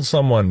kill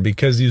someone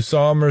because you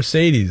saw a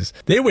Mercedes.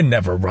 They would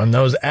never run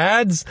those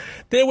ads.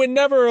 They would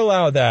never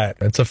allow that.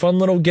 It's a fun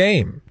little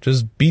game.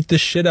 Just beat the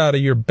shit out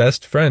of your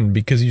best friend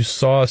because you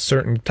saw a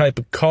certain type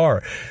of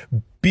car.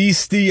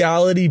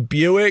 Bestiality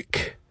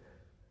Buick?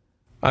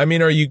 I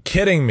mean, are you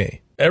kidding me?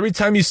 Every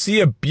time you see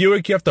a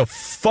Buick, you have to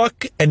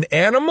fuck an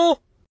animal?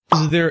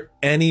 Is there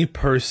any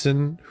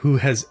person who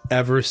has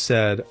ever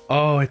said,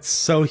 oh, it's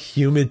so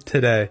humid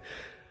today?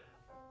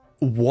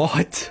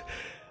 What?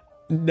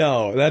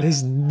 No, that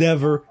has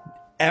never,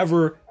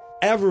 ever,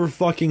 ever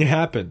fucking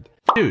happened.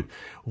 Dude,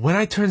 when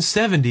I turn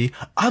 70,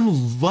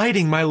 I'm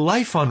lighting my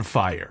life on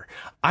fire.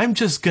 I'm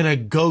just gonna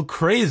go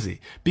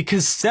crazy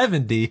because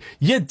 70,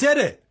 you did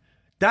it.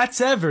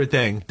 That's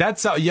everything.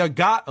 That's how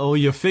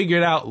you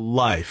figured out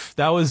life.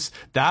 That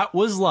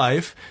was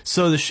life.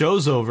 So the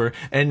show's over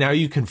and now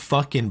you can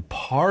fucking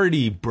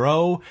party,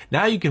 bro.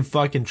 Now you can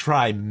fucking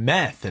try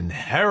meth and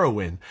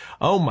heroin.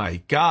 Oh my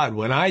God.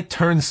 When I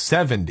turn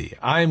 70,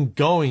 I'm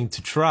going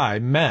to try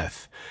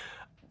meth.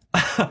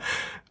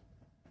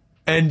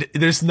 And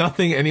there's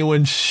nothing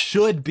anyone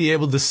should be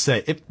able to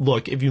say.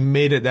 If you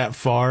made it that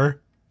far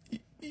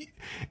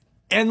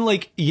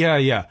and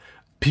yeah.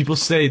 People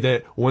say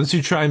that once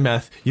you try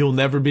meth, you'll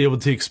never be able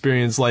to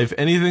experience life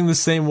anything the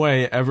same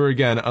way ever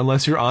again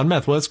unless you're on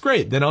meth. Well, that's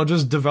great. Then I'll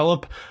just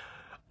develop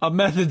a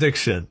meth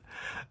addiction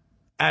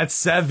at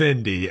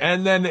 70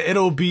 and then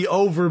it'll be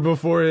over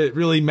before it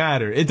really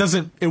matters.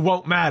 It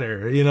won't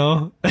matter, you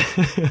know?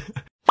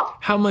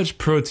 How much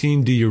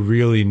protein do you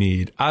really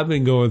need? I've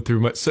been going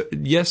through so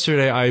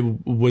yesterday I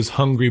was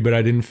hungry, but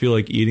I didn't feel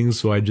like eating,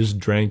 so I just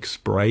drank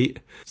Sprite.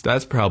 So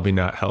that's probably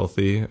not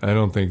healthy. I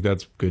don't think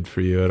that's good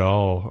for you at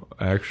all,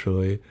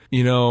 actually.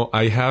 You know,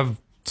 I have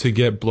to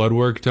get blood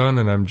work done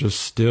and I'm just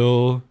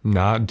still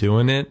not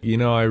doing it. You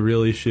know, I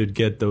really should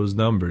get those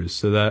numbers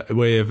so that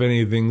way if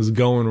anything's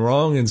going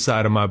wrong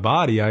inside of my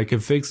body, I can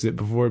fix it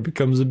before it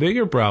becomes a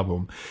bigger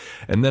problem.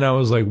 And then I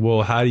was like,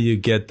 well, how do you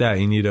get that?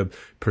 You need a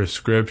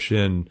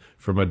prescription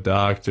from a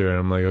doctor. And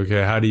I'm like,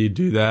 okay, how do you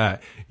do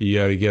that? You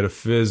got to get a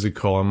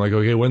physical. I'm like,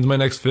 okay, when's my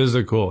next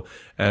physical?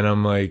 And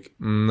I'm like,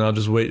 I'll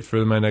just wait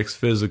for my next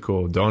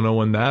physical. Don't know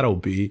when that'll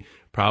be.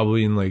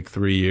 Probably in like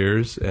 3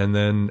 years. And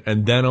then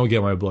I'll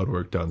get my blood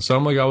work done. So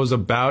I'm like, I was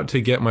about to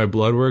get my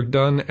blood work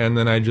done. And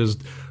then I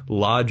just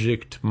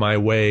logicked my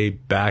way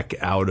back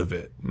out of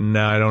it.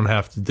 Now I don't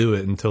have to do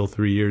it until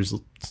 3 years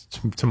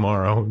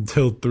tomorrow,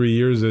 until 3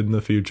 years in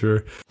the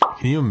future.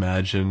 Can you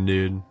imagine,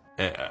 dude?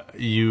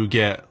 You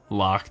get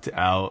locked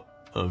out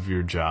of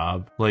your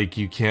job, like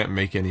you can't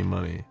make any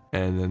money,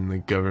 and then the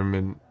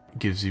government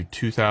gives you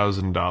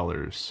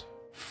 $2,000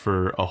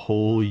 for a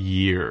whole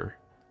year.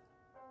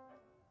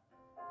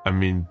 I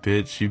mean,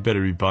 bitch, you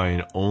better be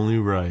buying only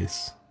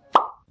rice.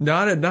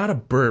 Not a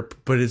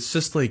burp, but it's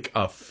just like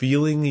a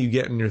feeling you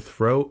get in your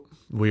throat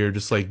where you're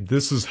just like,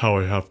 this is how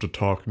I have to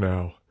talk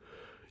now.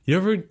 You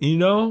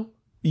know?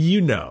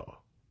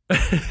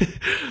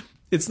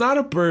 It's not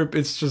a burp,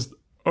 it's just,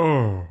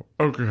 oh,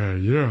 okay,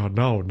 yeah,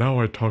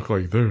 now I talk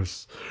like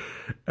this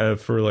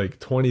for like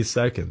 20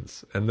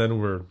 seconds, and then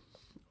we're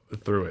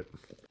through it.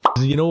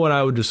 You know what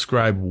I would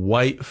describe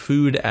white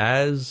food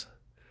as?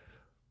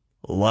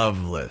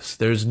 Loveless.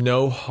 There's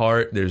no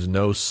heart, there's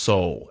no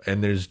soul,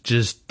 and there's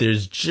just,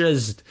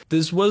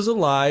 this was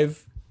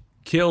alive,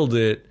 killed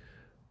it,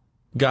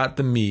 got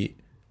the meat,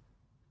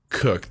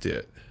 cooked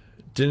it,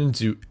 didn't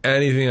do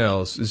anything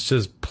else. It's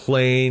just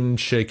plain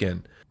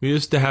chicken. We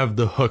used to have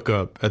the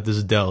hookup at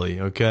this deli,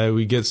 okay?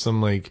 We get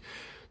some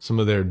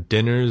of their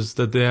dinners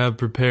that they have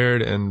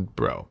prepared, and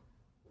bro,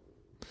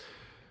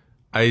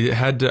 I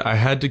had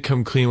to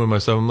come clean with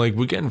myself. I'm like,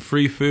 we're getting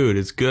free food.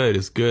 It's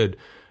good.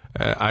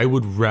 I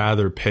would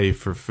rather pay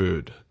for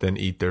food than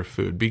eat their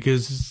food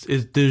because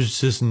there's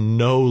just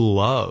no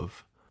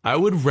love. I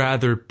would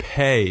rather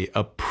pay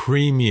a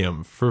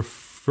premium for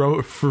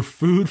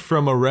food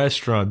from a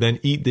restaurant than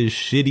eat this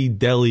shitty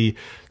deli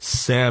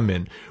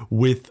salmon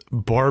with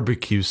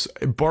barbecue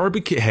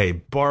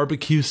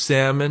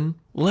salmon.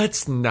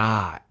 Let's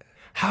not.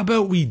 How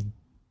about we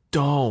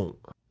don't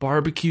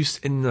barbecue?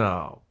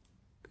 No,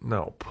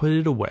 put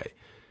it away.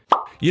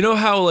 You know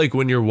how like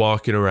when you're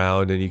walking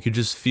around and you could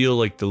just feel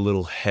like the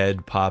little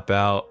head pop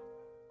out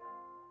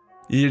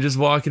You're just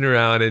walking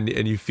around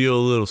and you feel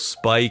a little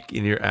spike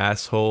in your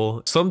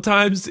asshole.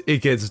 Sometimes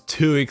it gets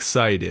too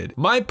excited.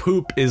 My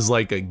poop is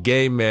like a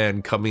gay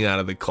man coming out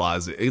of the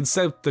closet,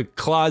 except the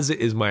closet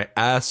is my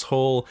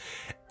asshole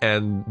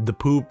and the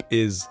poop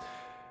is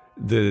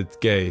the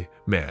gay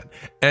man.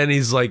 And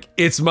he's like,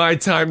 it's my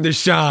time to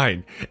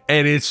shine.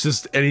 And it's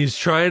just, and he's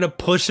trying to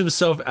push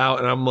himself out.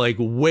 And I'm like,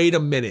 wait a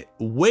minute,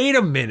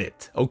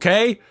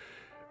 okay?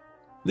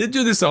 Let's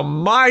do this on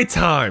my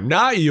time,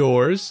 not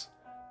yours.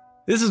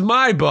 This is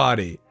my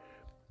body.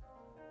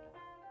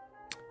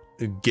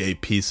 A gay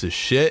piece of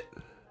shit.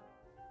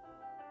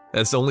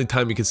 That's the only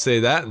time you can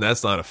say that, and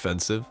that's not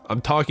offensive. I'm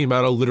talking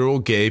about a literal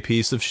gay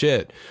piece of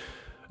shit.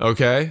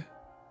 Okay?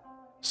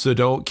 So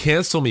don't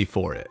cancel me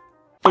for it.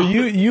 So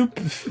you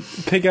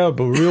pick out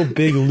a real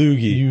big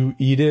loogie. You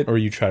eat it or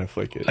you try to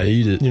flick it? I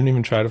eat it. You don't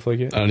even try to flick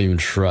it? I don't even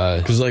try.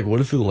 Because, like, what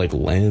if it, like,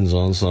 lands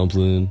on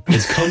something?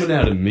 It's coming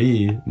out of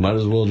me. Might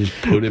as well just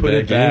put it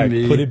back in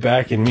me. Put it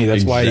back in me.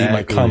 That's why I eat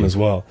my cum as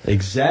well.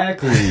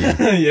 Exactly.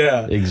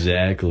 Yeah.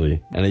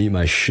 Exactly. And I eat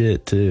my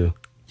shit, too.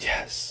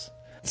 Yes.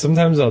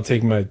 Sometimes I'll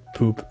take my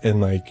poop and,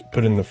 like,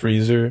 put it in the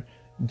freezer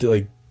to,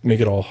 like,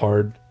 make it all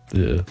hard.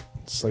 Yeah.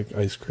 It's like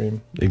ice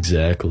cream.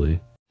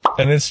 Exactly.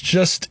 And it's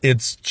just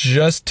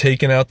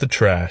taking out the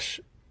trash.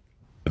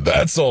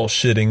 That's all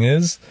shitting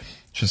is.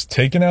 Just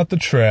taking out the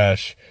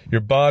trash.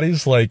 Your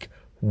body's like,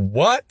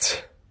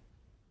 what?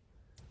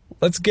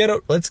 Let's get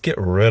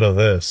rid of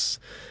this.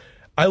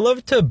 I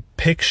love to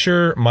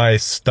picture my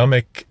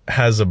stomach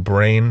has a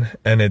brain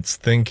and it's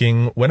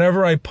thinking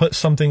whenever I put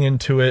something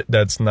into it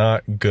that's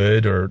not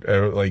good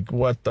or like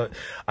what the,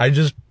 I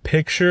just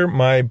picture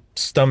my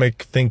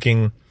stomach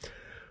thinking,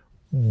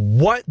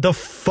 what the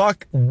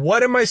fuck?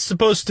 What am I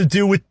supposed to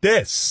do with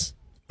this?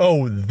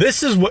 Oh,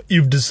 this is what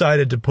you've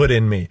decided to put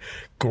in me.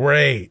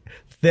 Great.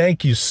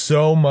 Thank you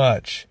so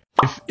much.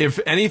 If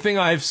anything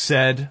I've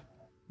said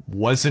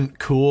wasn't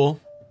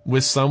cool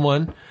with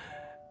someone,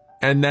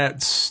 and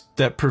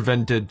that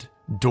prevented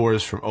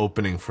doors from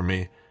opening for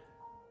me,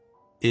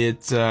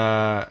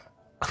 I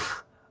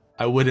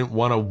wouldn't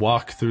want to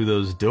walk through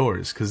those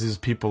doors because these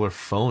people are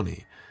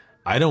phony.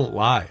 I don't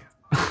lie.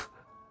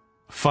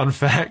 Fun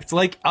fact,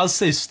 like, I'll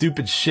say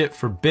stupid shit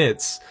for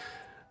bits,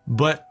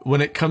 but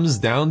when it comes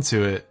down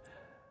to it,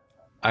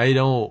 I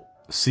don't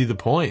see the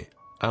point.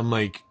 I'm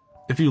like,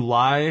 if you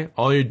lie,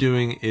 all you're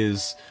doing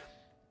is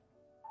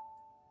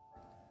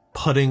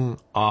putting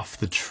off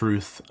the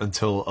truth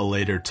until a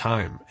later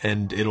time,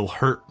 and it'll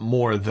hurt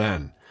more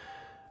then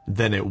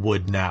than it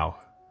would now.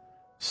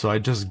 So I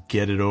just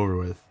get it over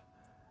with.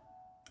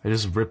 I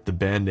just rip the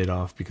Band-Aid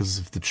off, because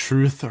if the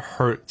truth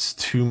hurts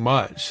too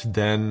much,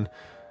 then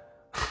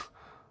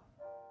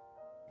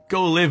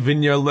go live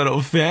in your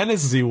little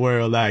fantasy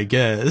world, I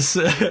guess.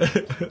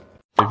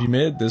 If you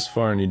made it this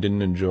far and you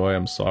didn't enjoy,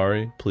 I'm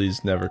sorry.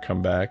 Please never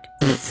come back.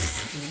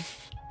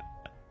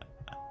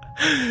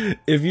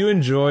 If you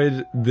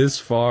enjoyed this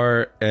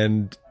far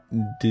and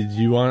did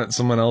you want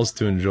someone else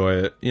to enjoy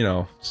it, you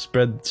know,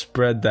 spread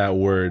that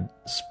word.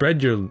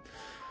 Spread your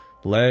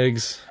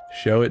legs.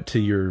 Show it to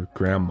your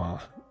grandma.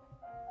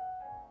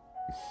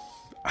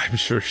 I'm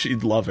sure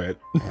she'd love it.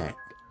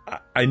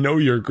 I know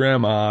your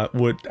grandma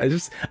would.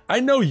 I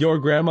know your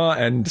grandma,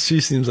 and she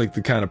seems like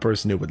the kind of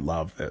person who would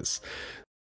love this.